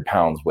 300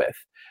 pounds with.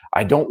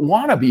 I don't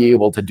want to be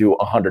able to do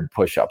 100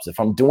 push-ups. If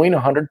I'm doing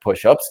 100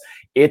 push-ups,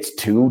 it's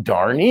too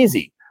darn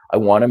easy. I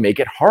want to make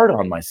it hard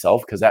on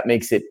myself because that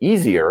makes it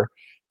easier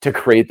to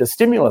create the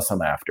stimulus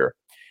I'm after.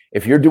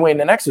 If you're doing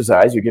an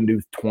exercise you can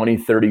do 20,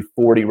 30,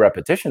 40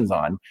 repetitions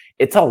on,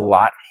 it's a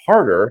lot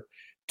harder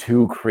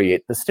to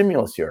create the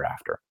stimulus you're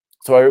after.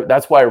 So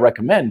that's why I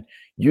recommend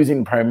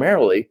using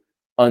primarily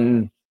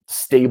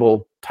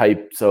unstable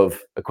types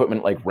of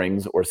equipment like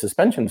rings or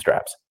suspension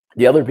straps.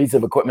 The other piece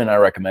of equipment I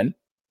recommend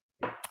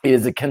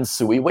is a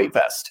Kensui weight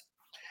vest.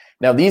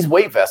 Now, these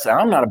weight vests,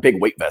 I'm not a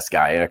big weight vest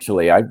guy,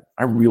 actually. I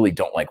really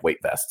don't like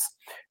weight vests.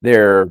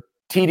 They're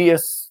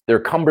tedious, they're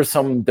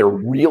cumbersome, they're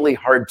really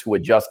hard to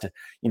adjust,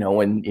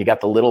 when you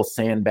got the little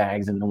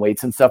sandbags and the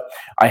weights and stuff.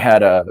 I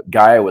had a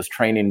guy I was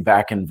training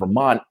back in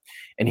Vermont,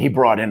 and he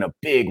brought in a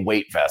big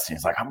weight vest. And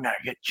he's like, I'm going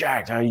to get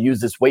jacked. I use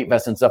this weight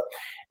vest and stuff.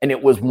 And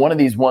it was one of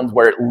these ones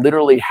where it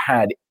literally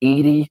had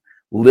 80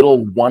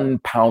 little 1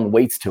 pound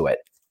weights to it.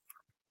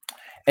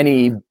 And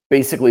he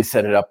basically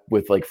set it up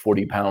with like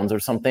 40 pounds or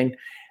something.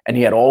 And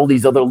he had all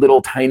these other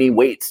little tiny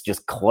weights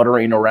just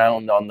cluttering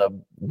around on the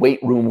weight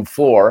room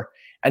floor.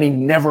 And he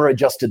never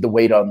adjusted the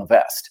weight on the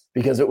vest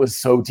because it was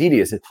so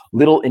tedious.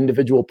 Little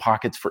individual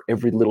pockets for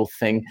every little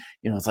thing.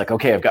 It's like,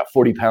 okay, I've got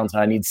 40 pounds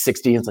and I need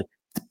 60. It's like,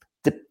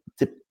 dip,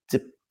 dip,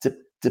 dip, dip,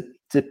 dip,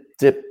 dip,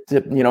 dip,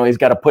 dip. He's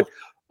got to put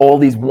all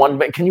these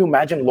can you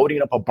imagine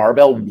loading up a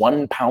barbell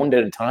 1 pound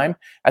at a time?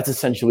 That's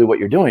essentially what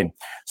you're doing.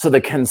 So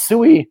the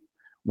Kensui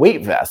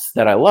weight vests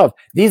that I love,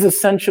 these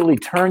essentially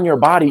turn your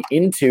body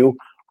into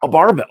a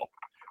barbell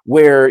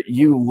where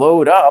you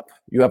load up,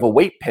 you have a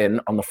weight pin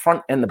on the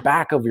front and the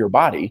back of your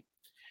body,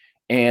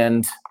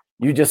 and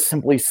you just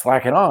simply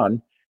slack it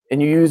on,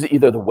 and you use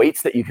either the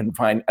weights that you can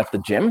find at the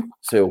gym.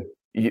 So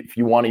if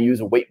you want to use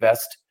a weight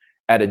vest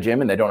at a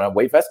gym and they don't have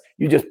weight vests,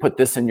 you just put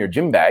this in your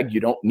gym bag. You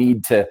don't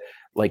need to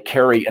like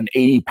carry an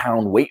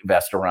 80-pound weight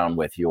vest around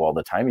with you all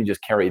the time. You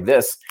just carry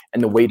this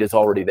and the weight is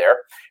already there.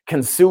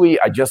 Kensui,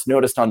 I just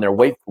noticed on their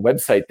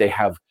website, they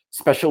have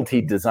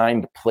specialty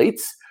designed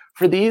plates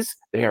for these.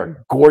 They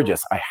are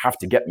gorgeous. I have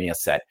to get me a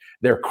set.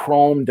 They're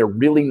chrome. They're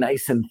really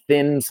nice and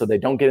thin, so they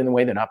don't get in the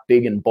way. They're not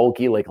big and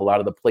bulky like a lot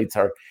of the plates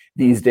are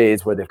these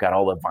days, where they've got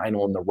all the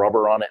vinyl and the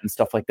rubber on it and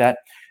stuff like that.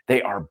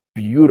 They are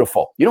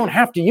beautiful. You don't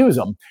have to use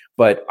them,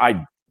 but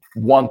I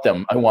want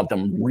them. I want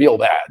them real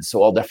bad.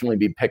 So I'll definitely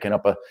be picking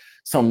up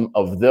some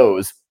of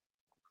those.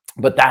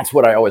 But that's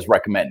what I always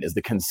recommend, is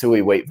the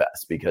Kensui weight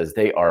vest, because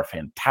they are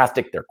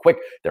fantastic. They're quick,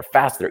 they're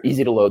fast, they're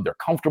easy to load, they're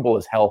comfortable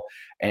as hell.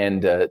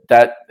 And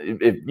that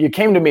if you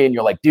came to me and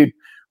you're like, dude,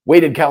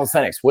 weighted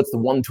calisthenics, what's the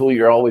one tool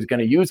you're always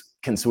going to use?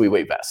 Kensui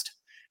weight vest.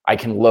 I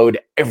can load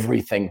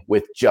everything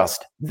with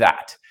just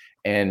that.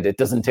 And it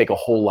doesn't take a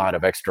whole lot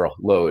of extra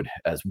load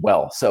as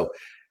well. So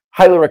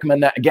highly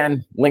recommend that.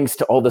 Again, links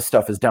to all this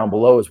stuff is down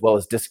below, as well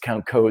as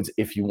discount codes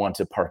if you want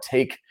to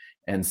partake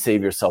and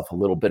save yourself a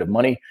little bit of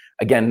money.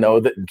 Again, though,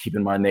 that keep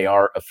in mind they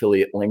are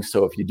affiliate links.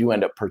 So if you do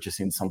end up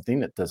purchasing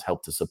something, it does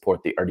help to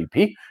support the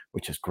RDP,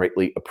 which is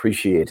greatly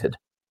appreciated.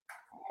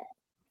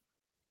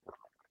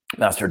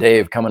 Master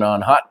Dave coming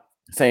on hot,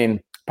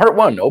 saying, part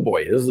one, oh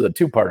boy, this is a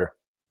two-parter,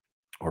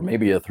 or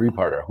maybe a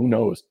three-parter, who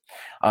knows?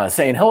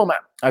 Saying, hello,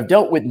 Matt, I've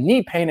dealt with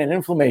knee pain and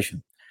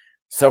inflammation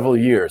several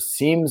years.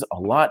 Seems a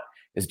lot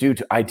is due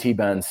to IT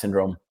band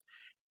syndrome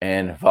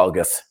and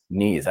valgus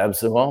knees.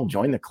 Absolutely. Well,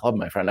 join the club,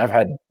 my friend.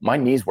 My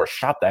knees were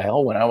shot the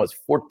hell when I was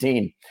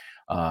 14.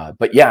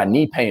 But yeah,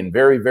 knee pain,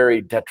 very, very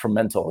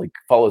detrimental. It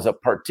follows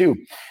up part two.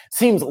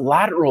 Seems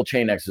lateral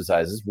chain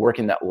exercises,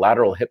 working that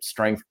lateral hip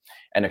strength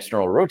and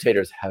external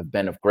rotators have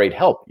been of great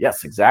help.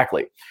 Yes,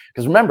 exactly.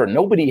 Because remember,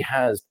 nobody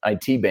has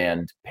IT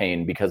band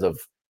pain because of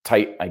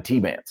tight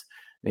IT bands.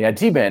 The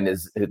IT band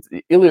it's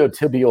the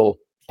iliotibial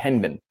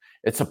tendon.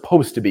 It's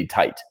supposed to be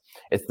tight.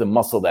 It's the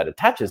muscle that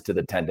attaches to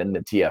the tendon, the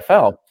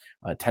TFL,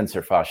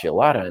 tensor fasciae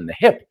lata, in the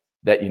hip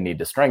that you need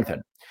to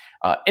strengthen.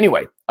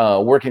 Anyway,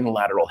 working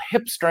lateral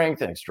hip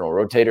strength and external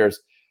rotators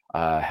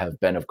have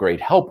been of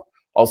great help.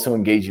 Also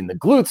engaging the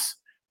glutes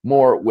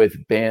more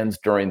with bands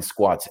during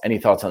squats. Any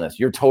thoughts on this?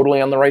 You're totally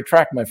on the right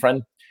track, my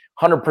friend.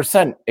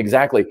 100%,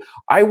 exactly.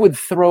 I would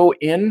throw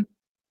in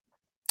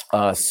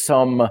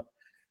some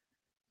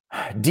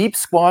deep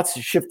squats,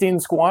 shifting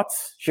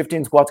squats.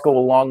 Shifting squats go a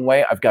long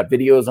way. I've got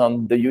videos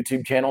on the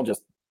YouTube channel.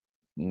 Just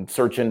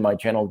search in my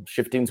channel,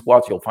 shifting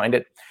squats, you'll find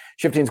it.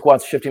 Shifting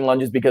squats, shifting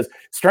lunges, because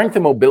strength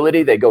and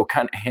mobility, they go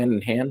kind of hand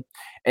in hand.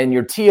 And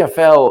your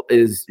TFL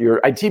is,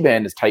 your IT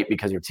band is tight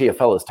because your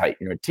TFL is tight.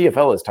 Your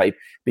TFL is tight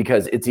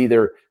because it's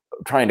either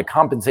trying to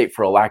compensate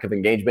for a lack of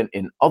engagement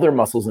in other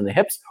muscles in the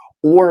hips,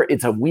 or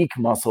it's a weak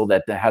muscle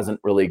that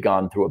hasn't really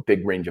gone through a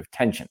big range of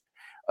tension.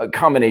 A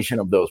combination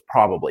of those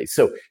probably.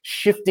 So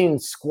shifting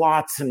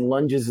squats and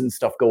lunges and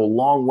stuff go a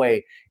long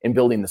way in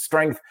building the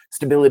strength,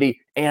 stability,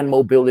 and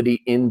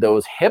mobility in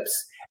those hips.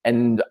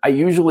 And I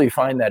usually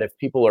find that if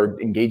people are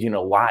engaging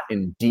a lot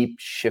in deep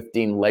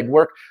shifting leg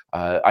work,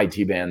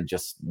 IT band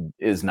just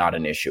is not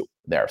an issue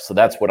there. So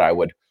that's what I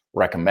would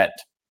recommend.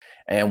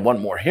 And one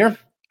more here.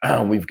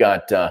 We've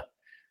got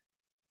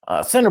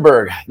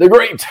Centerberg, the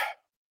Great,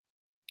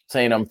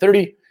 saying, I'm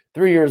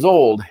 33 years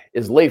old.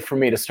 Is late for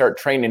me to start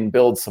training and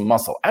build some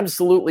muscle?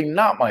 Absolutely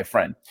not, my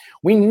friend.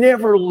 We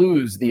never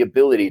lose the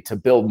ability to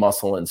build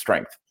muscle and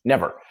strength.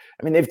 Never.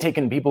 I mean, they've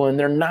taken people in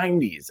their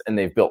 90s and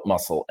they've built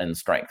muscle and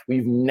strength.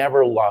 We've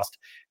never lost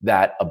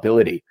that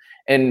ability.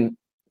 And,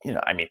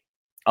 I mean,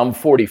 I'm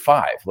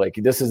 45. Like,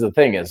 this is the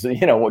thing is,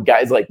 what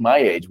guys like my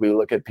age, we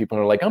look at people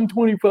and are like, I'm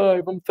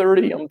 25, I'm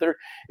 30, I'm 30.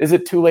 Is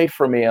it too late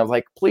for me? I was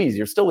like, please,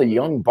 you're still a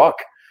young buck.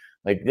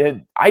 Like,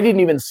 I didn't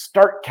even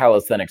start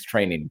calisthenics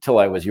training until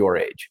I was your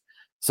age.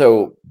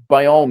 So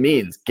by all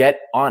means,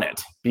 get on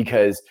it,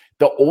 because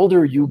the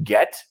older you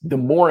get, the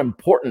more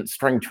important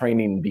strength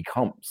training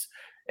becomes.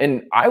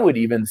 And I would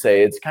even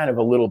say it's kind of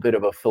a little bit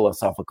of a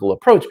philosophical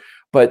approach,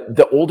 but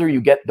the older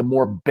you get, the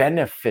more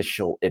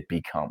beneficial it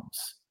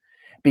becomes.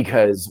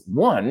 Because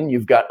one,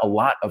 you've got a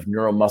lot of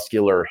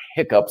neuromuscular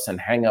hiccups and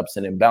hangups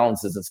and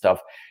imbalances and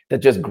stuff that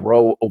just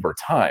grow over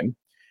time.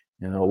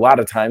 A lot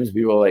of times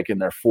people are like in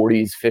their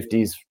 40s,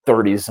 50s,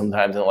 30s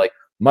sometimes, and like,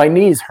 my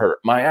knees hurt,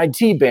 my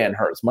IT band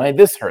hurts, my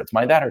this hurts,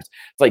 my that hurts.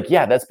 It's like,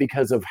 yeah, that's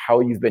because of how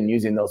you've been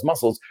using those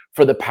muscles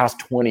for the past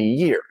 20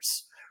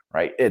 years,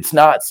 right? It's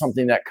not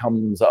something that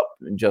comes up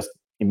just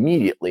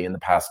immediately in the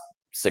past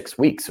 6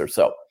 weeks or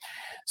so.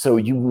 So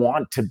you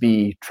want to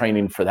be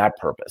training for that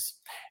purpose.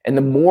 And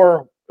the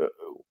more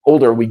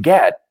older we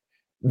get,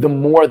 the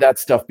more that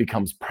stuff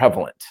becomes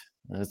prevalent.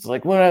 And it's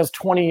like when I was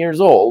 20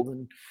 years old,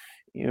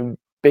 and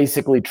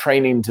basically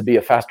training to be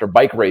a faster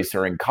bike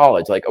racer in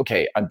college. Like,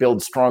 okay, I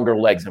build stronger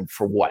legs, and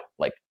for what?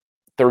 Like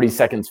 30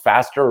 seconds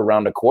faster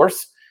around a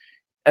course?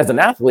 As an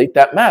athlete,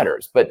 that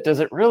matters. But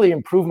does it really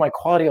improve my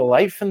quality of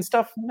life and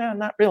stuff? No,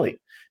 not really. It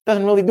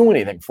doesn't really do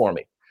anything for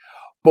me.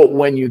 But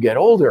when you get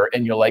older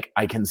and you're like,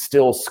 I can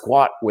still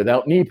squat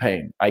without knee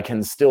pain. I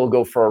can still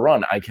go for a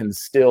run. I can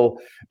still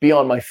be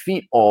on my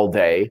feet all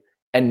day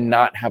and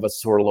not have a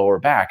sore lower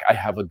back. I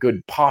have a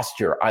good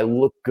posture. I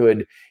look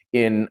good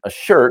in a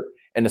shirt.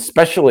 And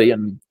especially,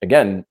 and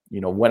again,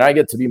 when I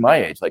get to be my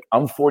age, like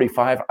I'm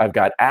 45, I've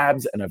got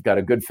abs and I've got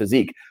a good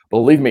physique.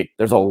 Believe me,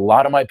 there's a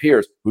lot of my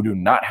peers who do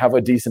not have a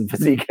decent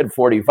physique at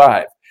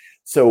 45.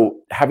 So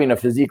having a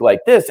physique like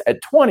this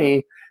at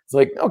 20, it's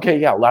like, okay,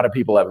 yeah, a lot of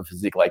people have a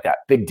physique like that.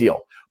 Big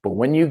deal. But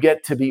when you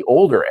get to be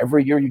older,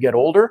 every year you get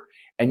older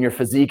and your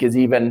physique is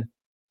even,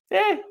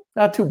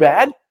 not too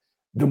bad,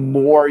 the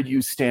more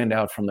you stand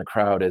out from the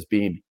crowd as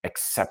being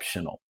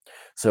exceptional.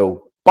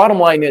 So bottom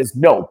line is,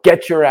 no,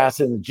 get your ass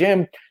in the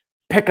gym,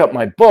 pick up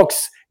my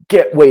books,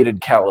 get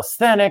weighted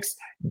calisthenics,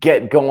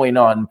 get going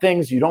on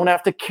things. You don't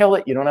have to kill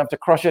it. You don't have to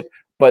crush it,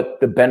 but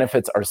the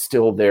benefits are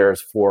still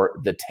theirs for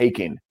the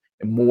taking,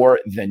 more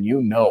than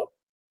you know.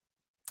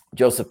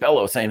 Joseph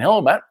Bello saying,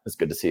 hello, Matt. It's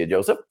good to see you,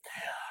 Joseph.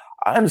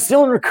 I'm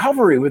still in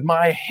recovery with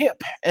my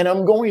hip, and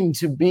I'm going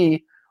to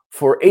be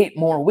for 8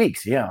 more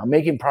weeks. Yeah, I'm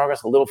making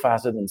progress a little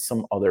faster than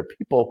some other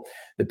people.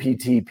 The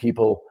PT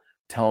people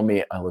tell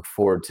me I look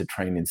forward to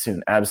training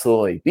soon.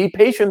 Absolutely. Be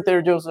patient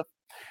there, Joseph.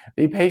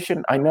 Be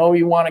patient. I know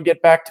you want to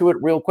get back to it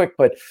real quick,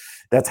 but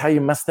that's how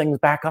you mess things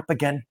back up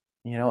again.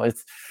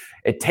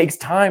 It takes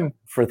time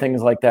for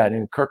things like that.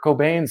 And Kurt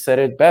Cobain said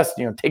it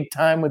best, take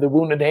time with a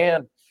wounded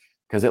hand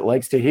because it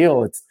likes to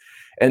heal.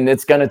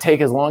 It's going to take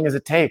as long as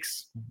it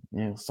takes.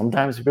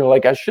 Sometimes people are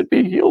like, I should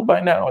be healed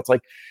by now. It's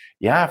like,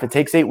 yeah, if it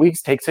takes 8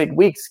 weeks, takes 8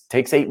 weeks,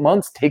 takes 8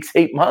 months, takes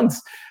 8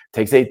 months,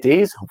 takes 8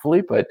 days,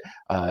 hopefully. But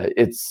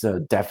it's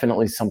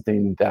definitely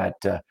something that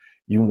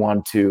you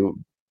want to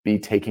be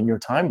taking your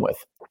time with.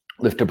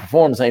 Lift to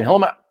Perform saying, hello,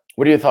 Matt.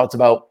 What are your thoughts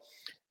about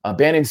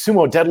banning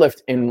sumo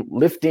deadlift in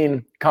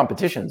lifting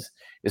competitions?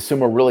 Is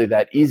sumo really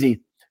that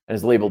easy and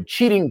is labeled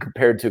cheating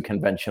compared to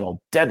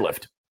conventional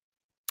deadlift?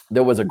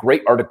 There was a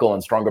great article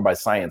on Stronger by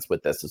Science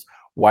with this. Is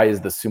why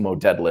is the sumo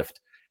deadlift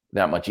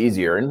that much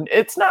easier? And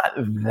it's not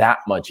that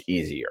much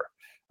easier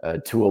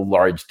to a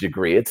large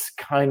degree. It's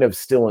kind of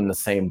still in the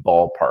same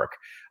ballpark.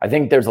 I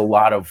think there's a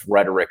lot of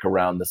rhetoric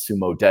around the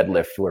sumo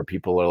deadlift where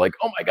people are like,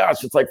 oh my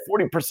gosh, it's like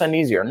 40%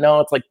 easier. No,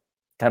 it's like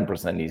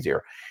 10%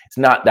 easier. It's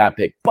not that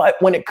big. But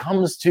when it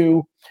comes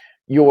to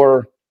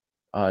your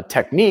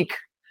technique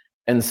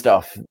and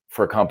stuff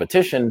for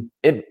competition,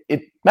 it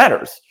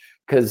matters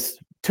because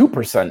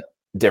 2%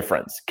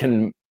 difference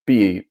can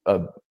be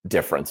a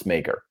difference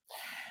maker.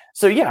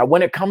 So yeah,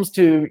 when it comes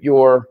to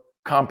your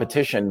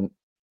competition,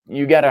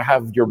 you got to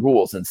have your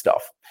rules and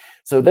stuff.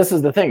 So this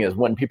is the thing is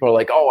when people are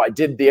like, oh, I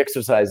did the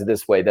exercise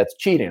this way, that's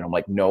cheating. I'm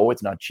like, no,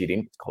 it's not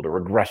cheating. It's called a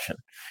regression.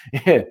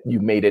 You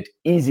made it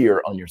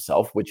easier on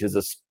yourself, which is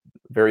a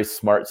very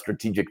smart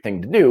strategic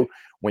thing to do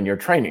when you're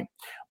training.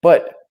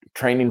 But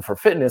training for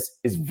fitness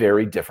is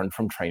very different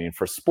from training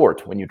for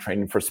sport. When you're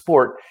training for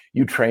sport,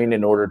 you train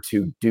in order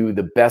to do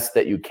the best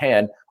that you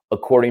can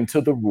according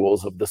to the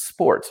rules of the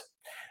sport.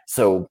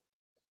 So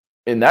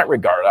in that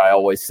regard, I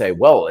always say,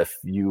 well, if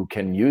you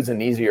can use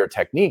an easier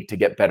technique to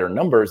get better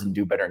numbers and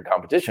do better in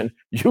competition,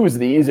 use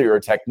the easier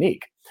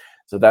technique.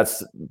 So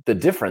that's the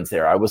difference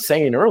there. I was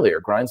saying earlier,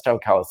 grind style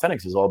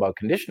calisthenics is all about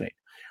conditioning.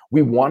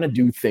 We want to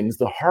do things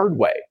the hard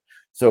way.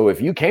 So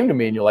if you came to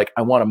me and you're like,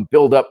 I want to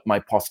build up my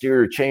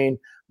posterior chain,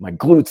 my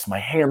glutes, my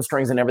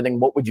hamstrings and everything,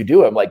 what would you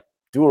do? I'm like,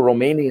 do a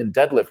Romanian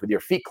deadlift with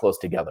your feet close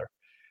together.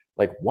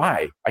 Like,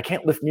 why? I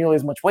can't lift nearly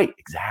as much weight.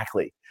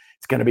 Exactly.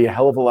 It's going to be a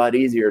hell of a lot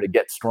easier to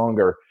get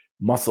stronger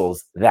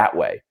muscles that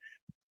way.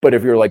 But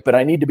if you're like, but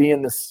I need to be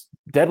in this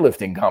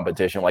deadlifting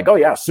competition, like, oh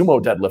yeah,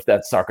 sumo deadlift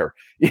that sucker.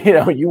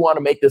 You want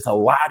to make this a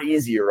lot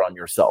easier on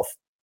yourself.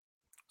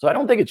 So I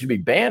don't think it should be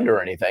banned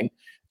or anything.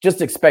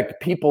 Just expect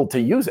people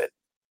to use it.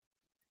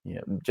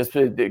 Just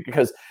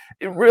because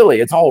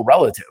it's all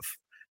relative.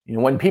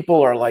 When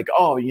people are like,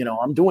 oh,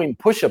 I'm doing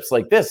push-ups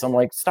like this, I'm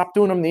like, stop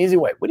doing them the easy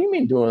way. What do you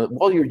mean doing it?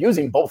 Well, you're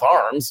using both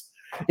arms.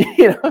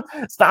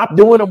 Stop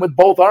doing them with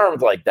both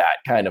arms like that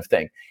kind of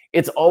thing.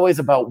 It's always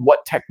about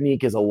what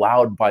technique is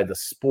allowed by the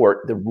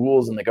sport, the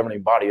rules and the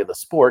governing body of the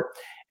sport.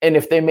 And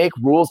if they make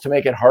rules to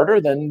make it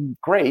harder, then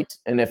great.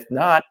 And if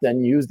not,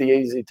 then use the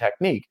easy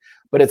technique.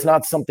 But it's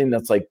not something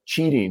that's like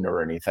cheating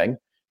or anything.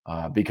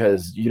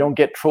 Because you don't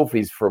get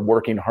trophies for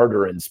working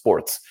harder in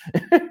sports.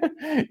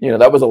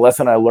 That was a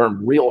lesson I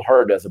learned real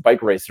hard as a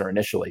bike racer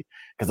initially,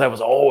 because I was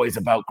always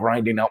about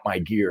grinding out my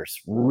gears,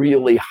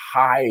 really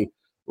high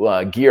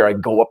gear.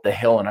 I'd go up the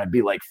hill and I'd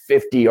be like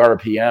 50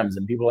 RPMs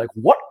and people are like,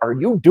 what are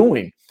you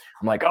doing?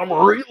 I'm like, I'm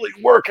really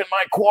working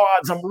my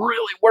quads. I'm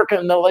really working.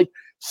 And they're like,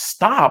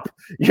 stop.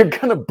 You're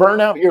going to burn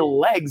out your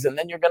legs and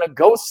then you're going to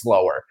go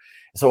slower.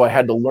 So I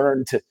had to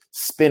learn to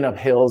spin up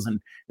hills and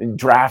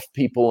draft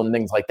people and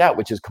things like that,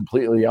 which is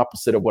completely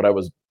opposite of what I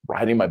was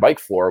riding my bike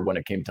for when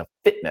it came to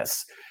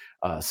fitness.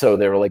 So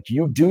they were like,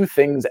 you do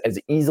things as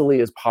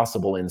easily as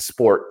possible in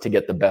sport to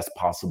get the best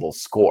possible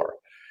score.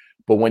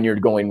 But when you're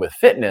going with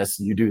fitness,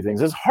 you do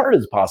things as hard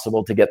as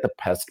possible to get the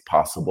best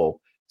possible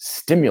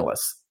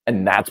stimulus.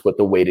 And that's what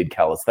the weighted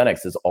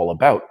calisthenics is all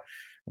about.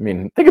 I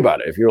mean, think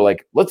about it. If you're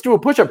like, let's do a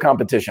push-up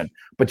competition,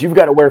 but you've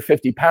got to wear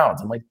 50 pounds.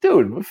 I'm like,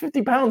 dude, with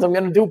 50 pounds, I'm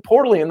going to do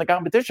poorly in the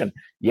competition.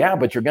 Yeah,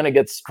 but you're going to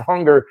get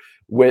stronger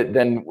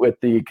than with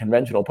the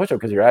conventional push-up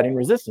because you're adding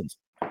resistance.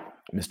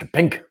 Mr.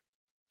 Pink.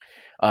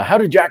 How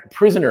do jack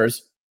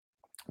prisoners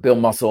build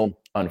muscle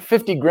on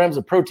 50 grams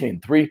of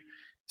protein, 3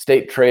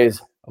 steak trays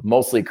of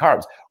mostly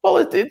carbs? Well,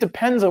 it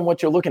depends on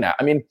what you're looking at.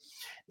 I mean,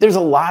 there's a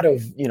lot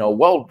of,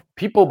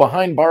 people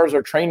behind bars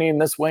are training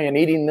this way and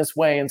eating this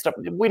way and stuff.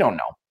 We don't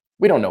know.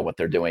 We don't know what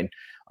they're doing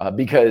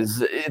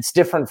because it's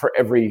different for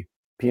every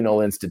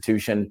penal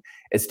institution.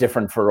 It's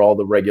different for all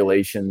the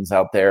regulations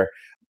out there.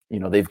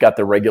 They've got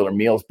their regular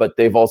meals, but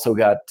they've also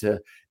got the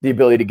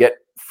ability to get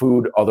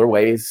food other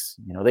ways.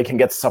 They can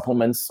get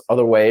supplements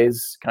other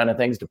ways, kind of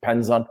things.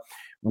 Depends on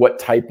what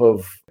type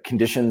of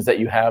conditions that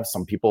you have.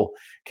 Some people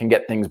can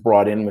get things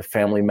brought in with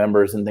family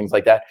members and things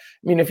like that.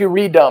 I mean, if you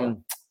read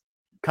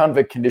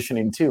Convict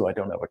Conditioning 2, I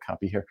don't have a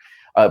copy here.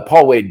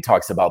 Paul Wade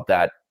talks about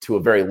that to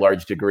a very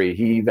large degree.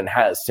 He even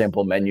has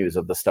sample menus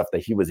of the stuff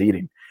that he was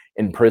eating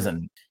in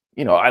prison.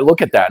 I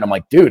look at that and I'm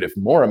like, dude, if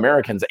more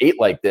Americans ate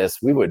like this,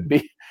 we would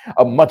be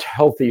a much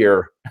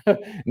healthier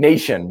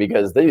nation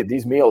because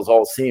these meals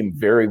all seem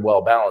very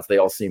well balanced. They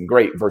all seem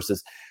great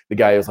versus the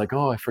guy who's like,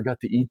 oh, I forgot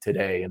to eat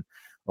today. And,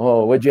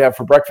 oh, what'd you have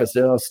for breakfast?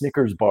 Oh,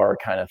 Snickers bar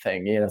kind of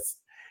thing. Yes.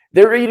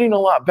 They're eating a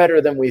lot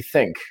better than we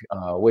think,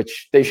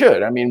 which they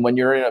should. I mean, when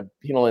you're in a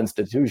penal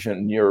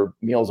institution, your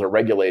meals are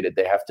regulated.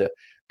 They have to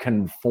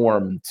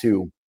conform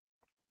to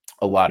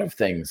a lot of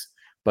things.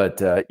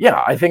 But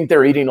yeah, I think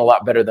they're eating a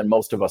lot better than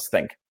most of us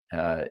think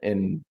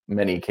in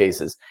many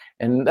cases.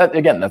 And that,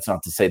 again, that's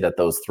not to say that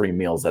those 3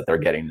 meals that they're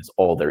getting is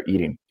all they're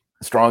eating.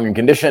 Strong and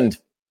conditioned.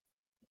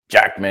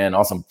 Jack, man,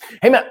 awesome.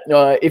 Hey, Matt,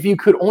 if you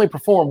could only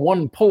perform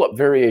one pull-up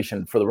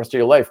variation for the rest of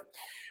your life,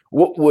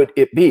 what would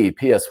it be?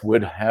 P.S.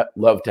 Would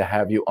love to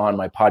have you on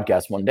my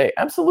podcast one day.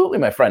 Absolutely,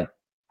 my friend.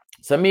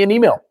 Send me an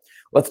email.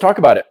 Let's talk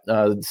about it.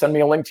 Send me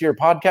a link to your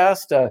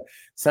podcast.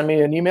 Send me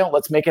an email.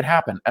 Let's make it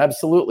happen.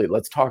 Absolutely.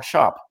 Let's talk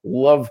shop.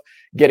 Love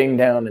getting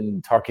down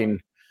and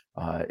talking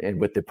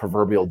with the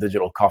proverbial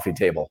digital coffee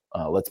table.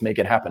 Let's make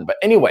it happen. But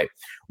anyway,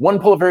 one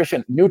pull-up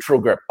variation, neutral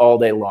grip all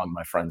day long,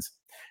 my friends.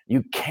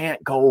 You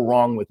can't go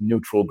wrong with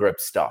neutral grip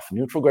stuff.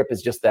 Neutral grip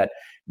is just that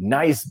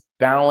nice,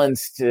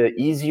 balanced,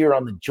 easier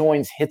on the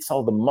joints, hits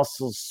all the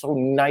muscles so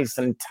nice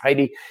and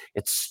tidy.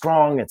 It's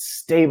strong, it's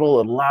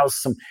stable, it allows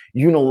some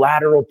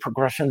unilateral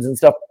progressions and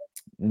stuff.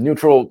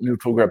 Neutral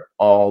grip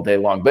all day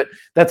long. But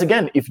that's,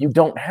 again, if you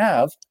don't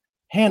have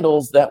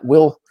handles that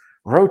will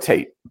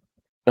rotate.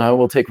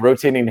 We'll take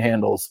rotating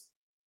handles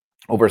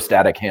over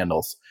static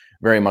handles,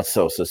 very much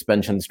so.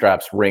 Suspension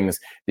straps, rings,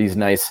 these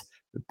nice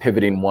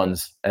pivoting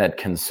ones at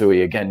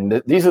Kensui.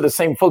 Again, these are the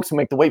same folks who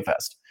make the Weight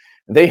Vest.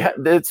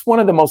 It's one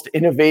of the most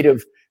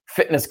innovative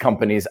fitness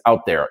companies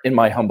out there, in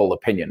my humble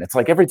opinion. It's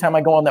like every time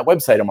I go on that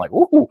website, I'm like,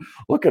 ooh,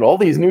 look at all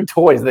these new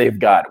toys they've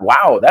got.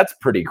 Wow, that's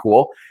pretty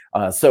cool.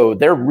 So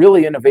they're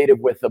really innovative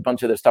with a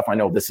bunch of their stuff. I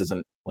know this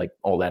isn't like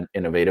all that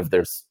innovative.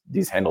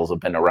 These handles have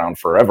been around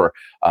forever,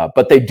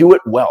 but they do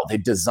it well. They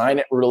design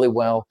it really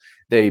well.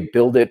 They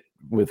build it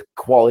with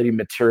quality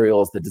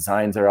materials. The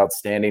designs are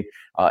outstanding.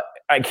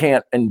 I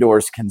can't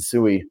endorse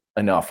Kensui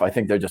enough. I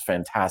think they're just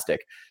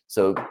fantastic.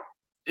 So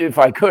if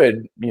I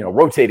could,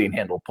 rotating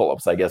handle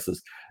pull-ups, I guess,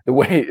 is the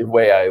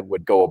way I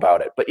would go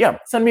about it. But yeah,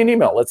 send me an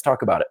email. Let's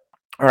talk about it.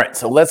 All right,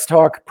 so let's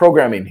talk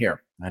programming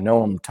here. I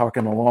know I'm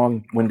talking a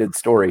long-winded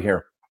story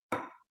here.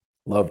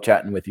 Love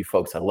chatting with you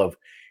folks. I love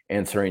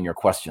answering your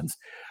questions.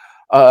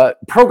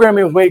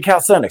 Programming with weighted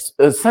calisthenics.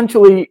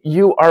 Essentially,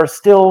 you are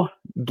still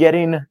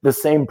getting the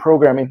same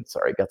programming.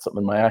 Sorry, got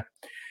something in my eye.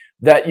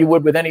 That you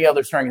would with any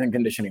other strength and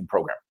conditioning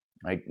program.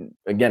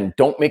 Again,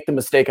 don't make the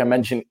mistake I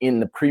mentioned in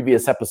the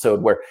previous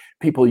episode where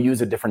people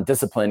use a different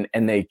discipline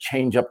and they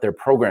change up their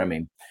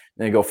programming.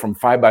 And they go from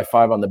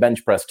 5x5 on the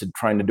bench press to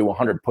trying to do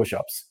 100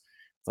 push-ups.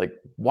 It's like,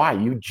 why?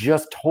 You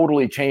just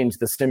totally changed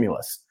the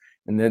stimulus.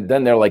 And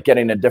then they're like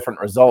getting a different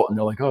result and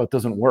they're like, oh, it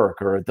doesn't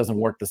work, or it doesn't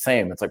work the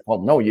same. It's like,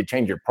 well, no, you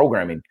change your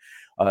programming.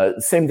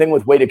 Same thing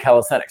with weighted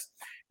calisthenics.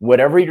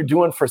 Whatever you're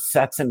doing for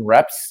sets and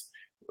reps,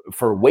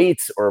 for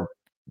weights or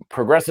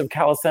progressive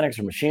calisthenics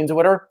or machines or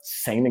whatever,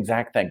 same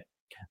exact thing.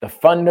 The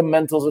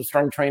fundamentals of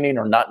strength training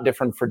are not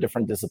different for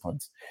different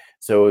disciplines.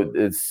 So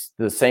it's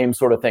the same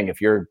sort of thing.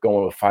 If you're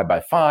going with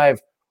 5x5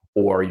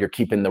 or you're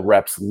keeping the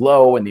reps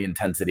low and the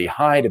intensity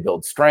high to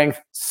build strength,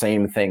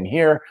 same thing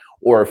here.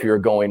 Or if you're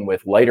going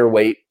with lighter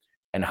weight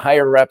and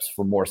higher reps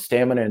for more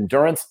stamina and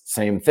endurance,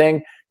 same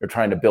thing. You're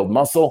trying to build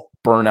muscle,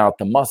 burn out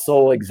the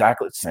muscle,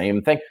 exactly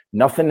same thing.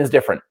 Nothing is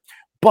different.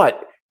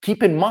 But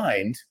keep in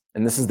mind,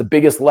 and this is the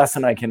biggest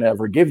lesson I can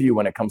ever give you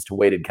when it comes to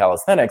weighted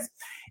calisthenics,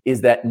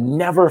 is that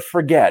never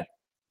forget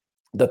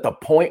that the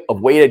point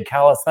of weighted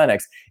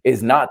calisthenics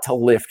is not to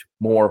lift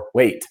more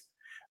weight.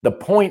 The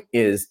point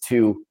is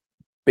to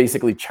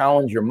basically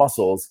challenge your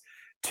muscles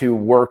to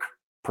work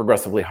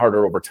progressively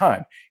harder over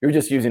time. You're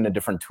just using a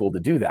different tool to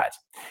do that.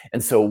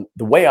 And so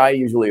the way I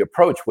usually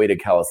approach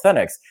weighted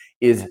calisthenics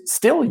is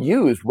still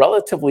use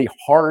relatively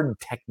hard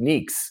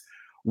techniques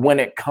when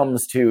it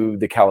comes to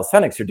the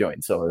calisthenics you're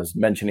doing. So I was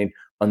mentioning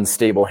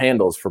unstable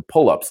handles for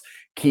pull-ups,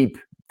 keep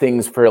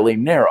things fairly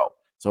narrow.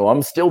 So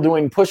I'm still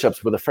doing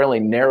push-ups with a fairly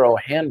narrow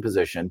hand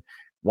position.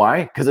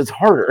 Why? Because it's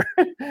harder.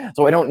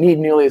 So I don't need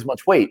nearly as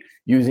much weight,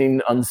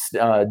 using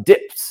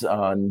dips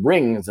on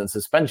rings and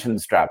suspension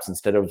straps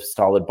instead of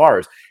solid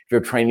bars. If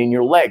you're training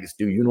your legs,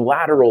 do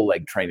unilateral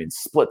leg training,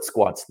 split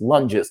squats,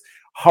 lunges,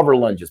 hover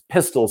lunges,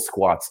 pistol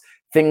squats,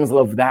 things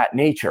of that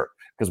nature.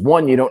 Because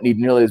one, you don't need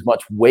nearly as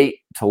much weight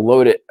to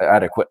load it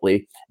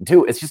adequately. And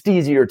two, it's just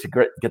easier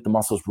to get the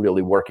muscles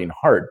really working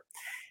hard.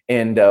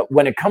 And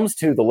when it comes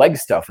to the leg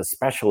stuff,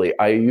 especially,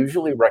 I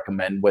usually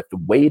recommend with the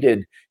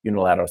weighted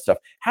unilateral stuff,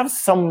 have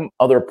some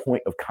other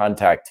point of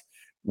contact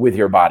with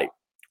your body.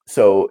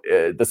 So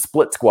the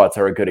split squats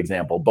are a good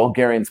example,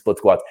 Bulgarian split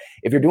squats.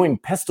 If you're doing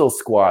pistol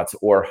squats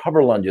or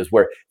hover lunges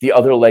where the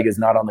other leg is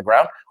not on the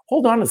ground,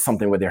 hold on to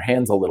something with your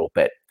hands a little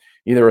bit.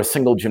 Either a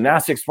single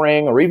gymnastics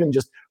ring or even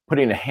just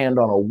putting a hand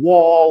on a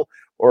wall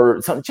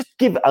or something. Just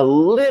give a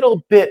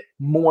little bit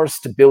more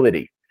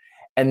stability.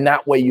 And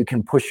that way you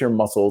can push your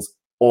muscles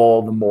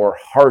all the more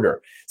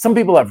harder. Some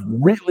people have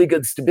really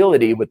good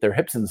stability with their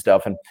hips and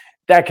stuff, and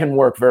that can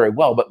work very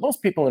well, but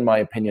most people, in my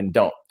opinion,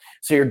 don't.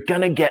 So you're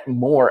gonna get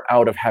more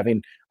out of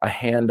having a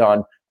hand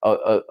on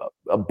a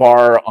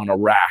bar on a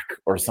rack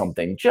or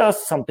something,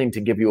 just something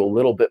to give you a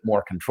little bit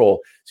more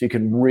control so you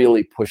can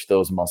really push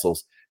those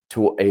muscles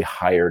to a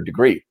higher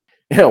degree.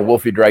 You know,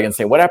 Wolfie Dragon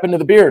saying, what happened to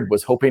the beard?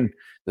 Was hoping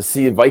to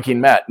see Viking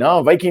Matt.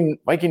 No, Viking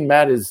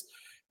Matt is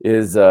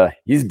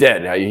he's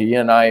dead. He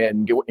and I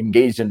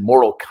engaged in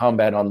mortal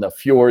combat on the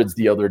fjords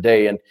the other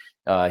day,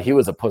 and he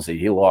was a pussy.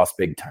 He lost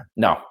big time.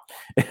 No,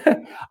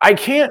 I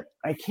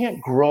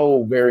can't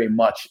grow very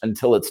much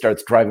until it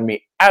starts driving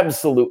me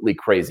absolutely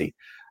crazy.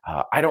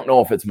 I don't know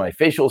if it's my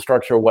facial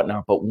structure or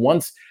whatnot, but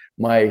once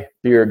my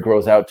beard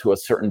grows out to a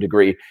certain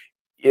degree,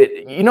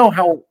 you know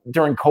how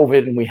during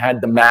COVID and we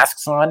had the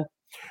masks on?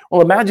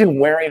 Well, imagine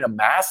wearing a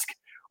mask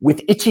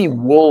with itchy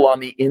wool on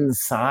the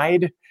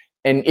inside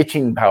and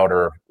itching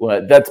powder.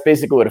 Well, that's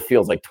basically what it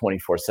feels like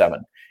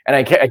 24/7. And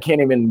I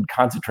can't even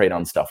concentrate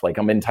on stuff. Like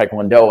I'm in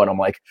Taekwondo and I'm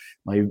like,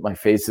 my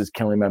face is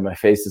killing me, my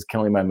face is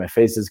killing me, my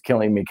face is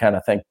killing me kind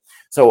of thing.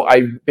 So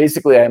I'm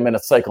in a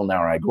cycle now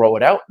where I grow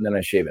it out and then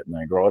I shave it, and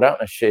then I grow it out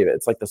and I shave it.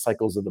 It's like the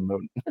cycles of the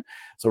moon.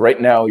 So right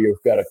now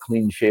you've got a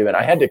clean shaven.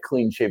 I had to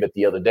clean shave it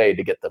the other day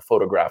to get the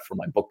photograph for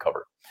my book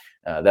cover.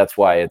 That's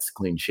why it's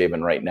clean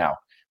shaven right now.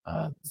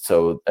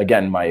 So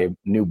again, my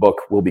new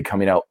book will be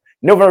coming out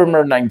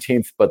November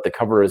 19th, but the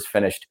cover is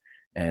finished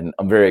and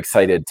I'm very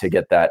excited to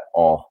get that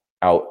all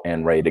out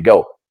and ready to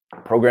go.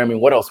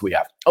 Programming, what else we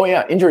have? Oh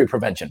yeah, injury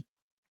prevention.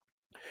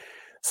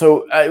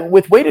 So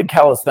with weighted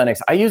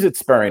calisthenics, I use it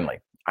sparingly.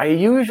 I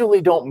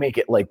usually don't make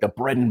it like the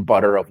bread and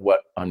butter of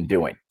what I'm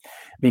doing,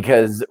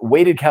 because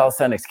weighted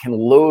calisthenics can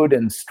load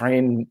and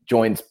strain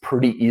joints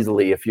pretty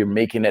easily if you're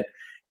making it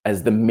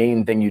as the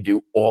main thing you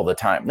do all the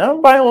time. Now,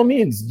 by all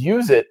means,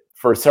 use it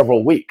for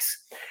several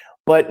weeks,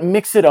 but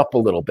mix it up a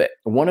little bit.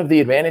 One of the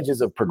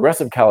advantages of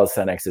progressive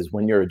calisthenics is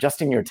when you're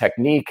adjusting your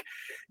technique,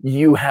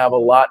 you have a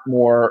lot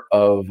more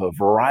of a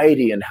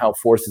variety in how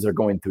forces are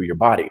going through your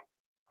body.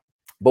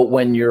 But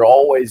when you're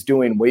always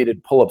doing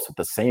weighted pull-ups with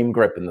the same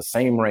grip and the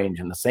same range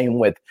and the same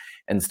width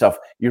and stuff,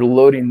 you're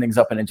loading things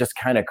up and it just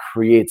kind of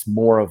creates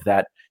more of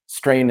that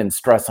strain and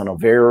stress on a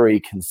very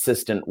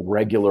consistent,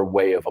 regular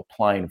way of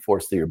applying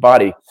force to your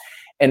body.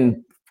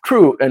 And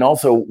true, and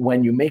also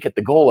when you make it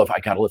the goal of, I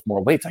got to lift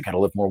more weights, I got to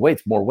lift more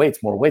weights, more weights,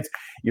 more weights,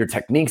 your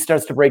technique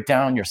starts to break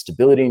down, your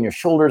stability in your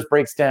shoulders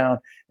breaks down,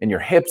 and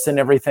your hips and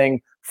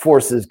everything,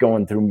 force is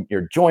going through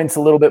your joints a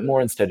little bit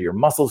more instead of your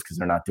muscles because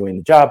they're not doing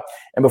the job.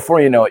 And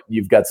before you know it,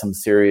 you've got some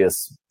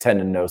serious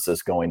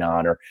tendinosis going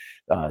on or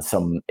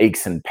some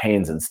aches and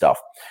pains and stuff.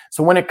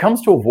 So when it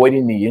comes to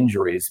avoiding the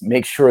injuries,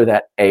 make sure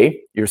that A,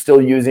 you're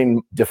still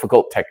using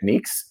difficult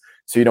techniques,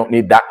 so you don't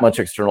need that much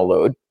external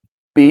load.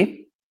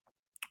 B,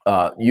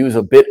 use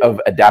a bit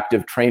of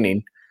adaptive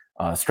training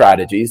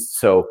strategies.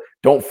 So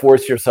don't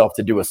force yourself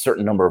to do a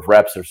certain number of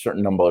reps or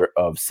certain number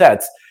of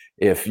sets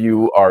if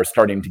you are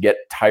starting to get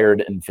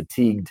tired and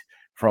fatigued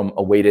from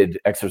a weighted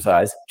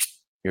exercise.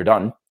 You're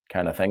done,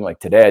 kind of thing. Like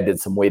today, I did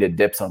some weighted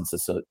dips on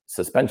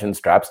suspension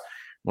straps.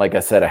 Like I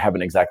said, I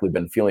haven't exactly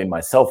been feeling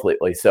myself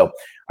lately. So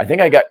I think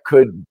I got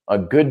a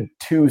good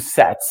 2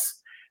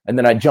 sets. And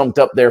then I jumped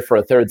up there for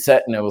a third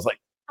set and it was like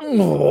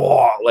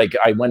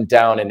I went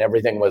down and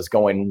everything was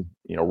going,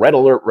 red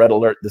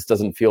alert. This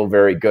doesn't feel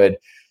very good.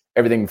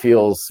 Everything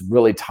feels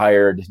really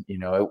tired.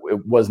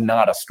 It was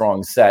not a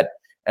strong set.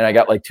 And I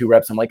got like 2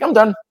 reps. I'm like, I'm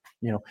done.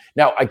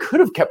 Now I could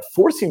have kept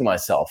forcing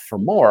myself for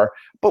more,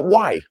 but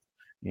why?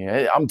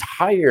 I'm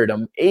tired.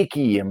 I'm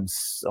achy. I'm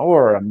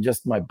sore.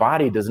 My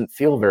body doesn't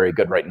feel very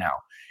good right now.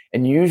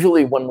 And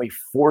usually when we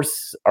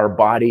force our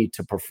body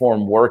to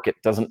perform work it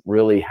doesn't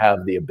really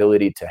have the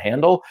ability to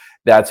handle,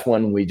 that's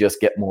when we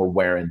just get more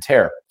wear and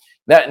tear.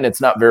 And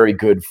it's not very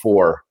good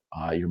for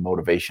your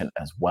motivation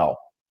as well.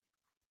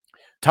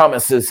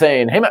 Thomas is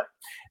saying, hey, Matt,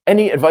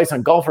 Any advice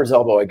on golfer's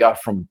elbow? I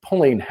got from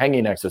pulling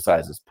hanging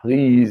exercises,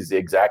 please.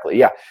 Exactly.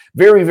 Yeah.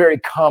 Very, very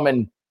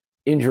common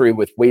injury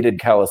with weighted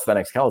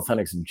calisthenics.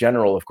 Calisthenics in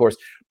general, of course,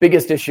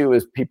 biggest issue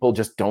is people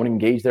just don't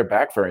engage their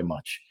back very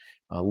much.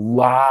 A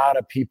lot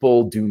of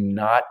people do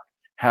not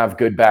have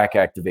good back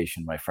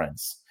activation, my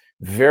friends.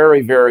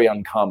 Very, very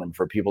uncommon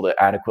for people to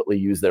adequately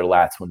use their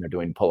lats when they're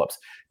doing pull-ups.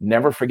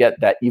 Never forget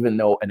that even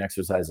though an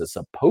exercise is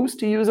supposed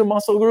to use a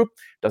muscle group,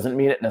 doesn't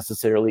mean it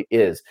necessarily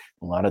is.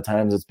 A lot of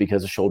times it's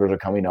because the shoulders are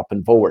coming up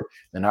and forward.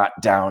 They're not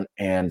down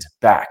and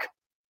back.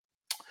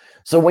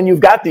 So when you've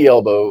got the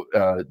elbow,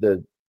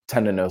 the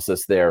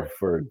tendinosis there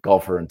for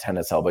golfer and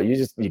tennis elbow,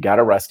 you got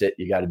to rest it.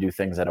 You got to do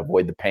things that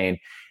avoid the pain.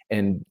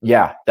 And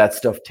yeah, that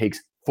stuff takes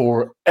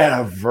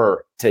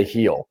forever to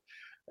heal.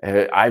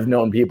 I've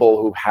known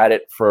people who've had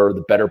it for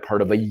the better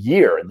part of a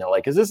year, and they're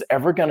like, is this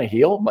ever going to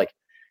heal? I'm like,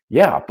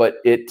 yeah, but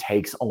it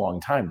takes a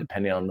long time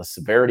depending on the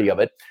severity of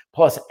it.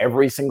 Plus,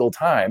 every single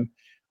time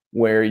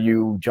where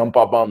you jump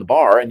up on the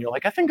bar and you're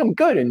like, I think I'm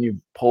good, and you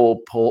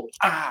pull,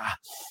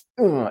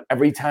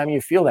 every time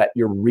you feel that,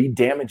 you're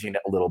re-damaging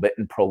it a little bit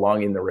and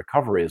prolonging the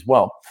recovery as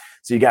well.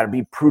 So you got to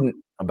be prudent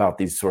about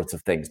these sorts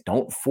of things.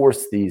 Don't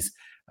force these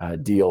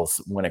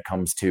deals when it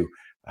comes to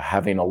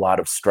having a lot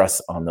of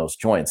stress on those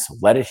joints.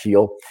 Let it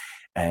heal,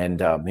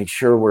 and make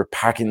sure we're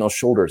packing those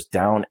shoulders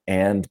down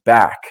and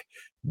back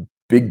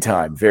big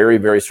time, very,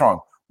 very strong.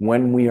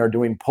 When we are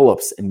doing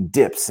pull-ups and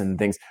dips and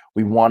things,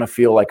 we want to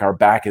feel like our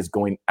back is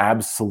going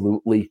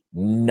absolutely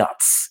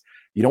nuts.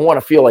 You don't want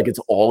to feel like it's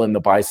all in the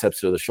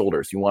biceps or the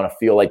shoulders. You want to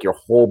feel like your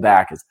whole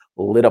back is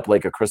lit up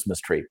like a Christmas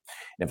tree.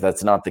 And if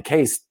that's not the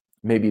case,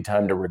 maybe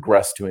time to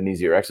regress to an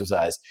easier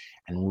exercise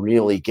and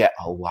really get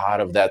a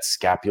lot of that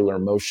scapular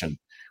motion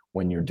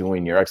when you're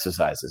doing your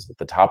exercises. At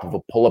the top of a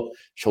pull-up,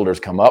 shoulders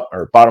come up,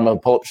 or bottom of a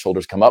pull-up,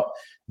 shoulders come up,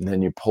 and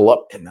then you pull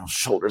up and those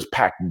shoulders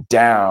pack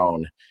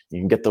down. You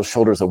can get those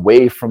shoulders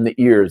away from the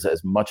ears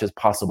as much as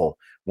possible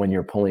when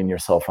you're pulling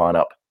yourself on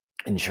up.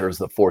 Ensures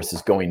the force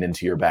is going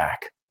into your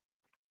back,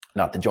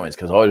 not the joints.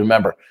 Because always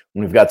remember,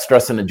 when we've got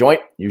stress in a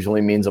joint,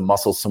 usually means a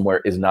muscle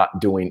somewhere is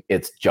not doing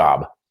its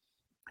job.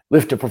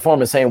 Lift to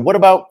Perform is saying, what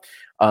about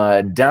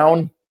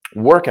down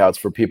workouts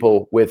for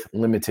people with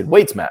limited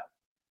weights, Matt?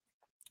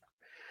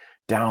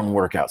 Down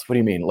workouts. What do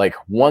you mean? Like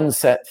one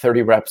set,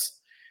 30 reps,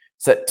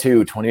 set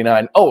two,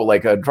 29. Oh,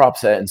 like a drop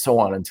set and so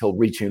on until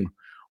reaching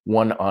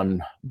one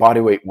on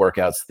bodyweight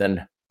workouts,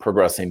 then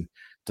progressing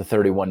to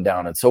 31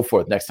 down and so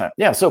forth next time.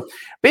 Yeah. So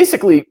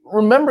basically,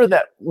 remember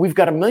that we've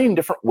got a million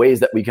different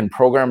ways that we can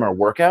program our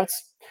workouts.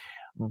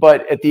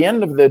 But at the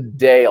end of the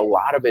day, a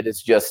lot of it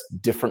is just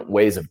different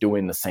ways of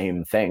doing the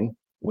same thing,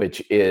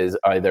 which is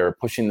either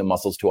pushing the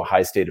muscles to a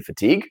high state of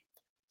fatigue,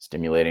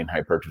 stimulating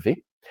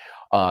hypertrophy,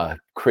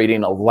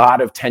 creating a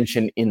lot of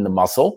tension in the muscle,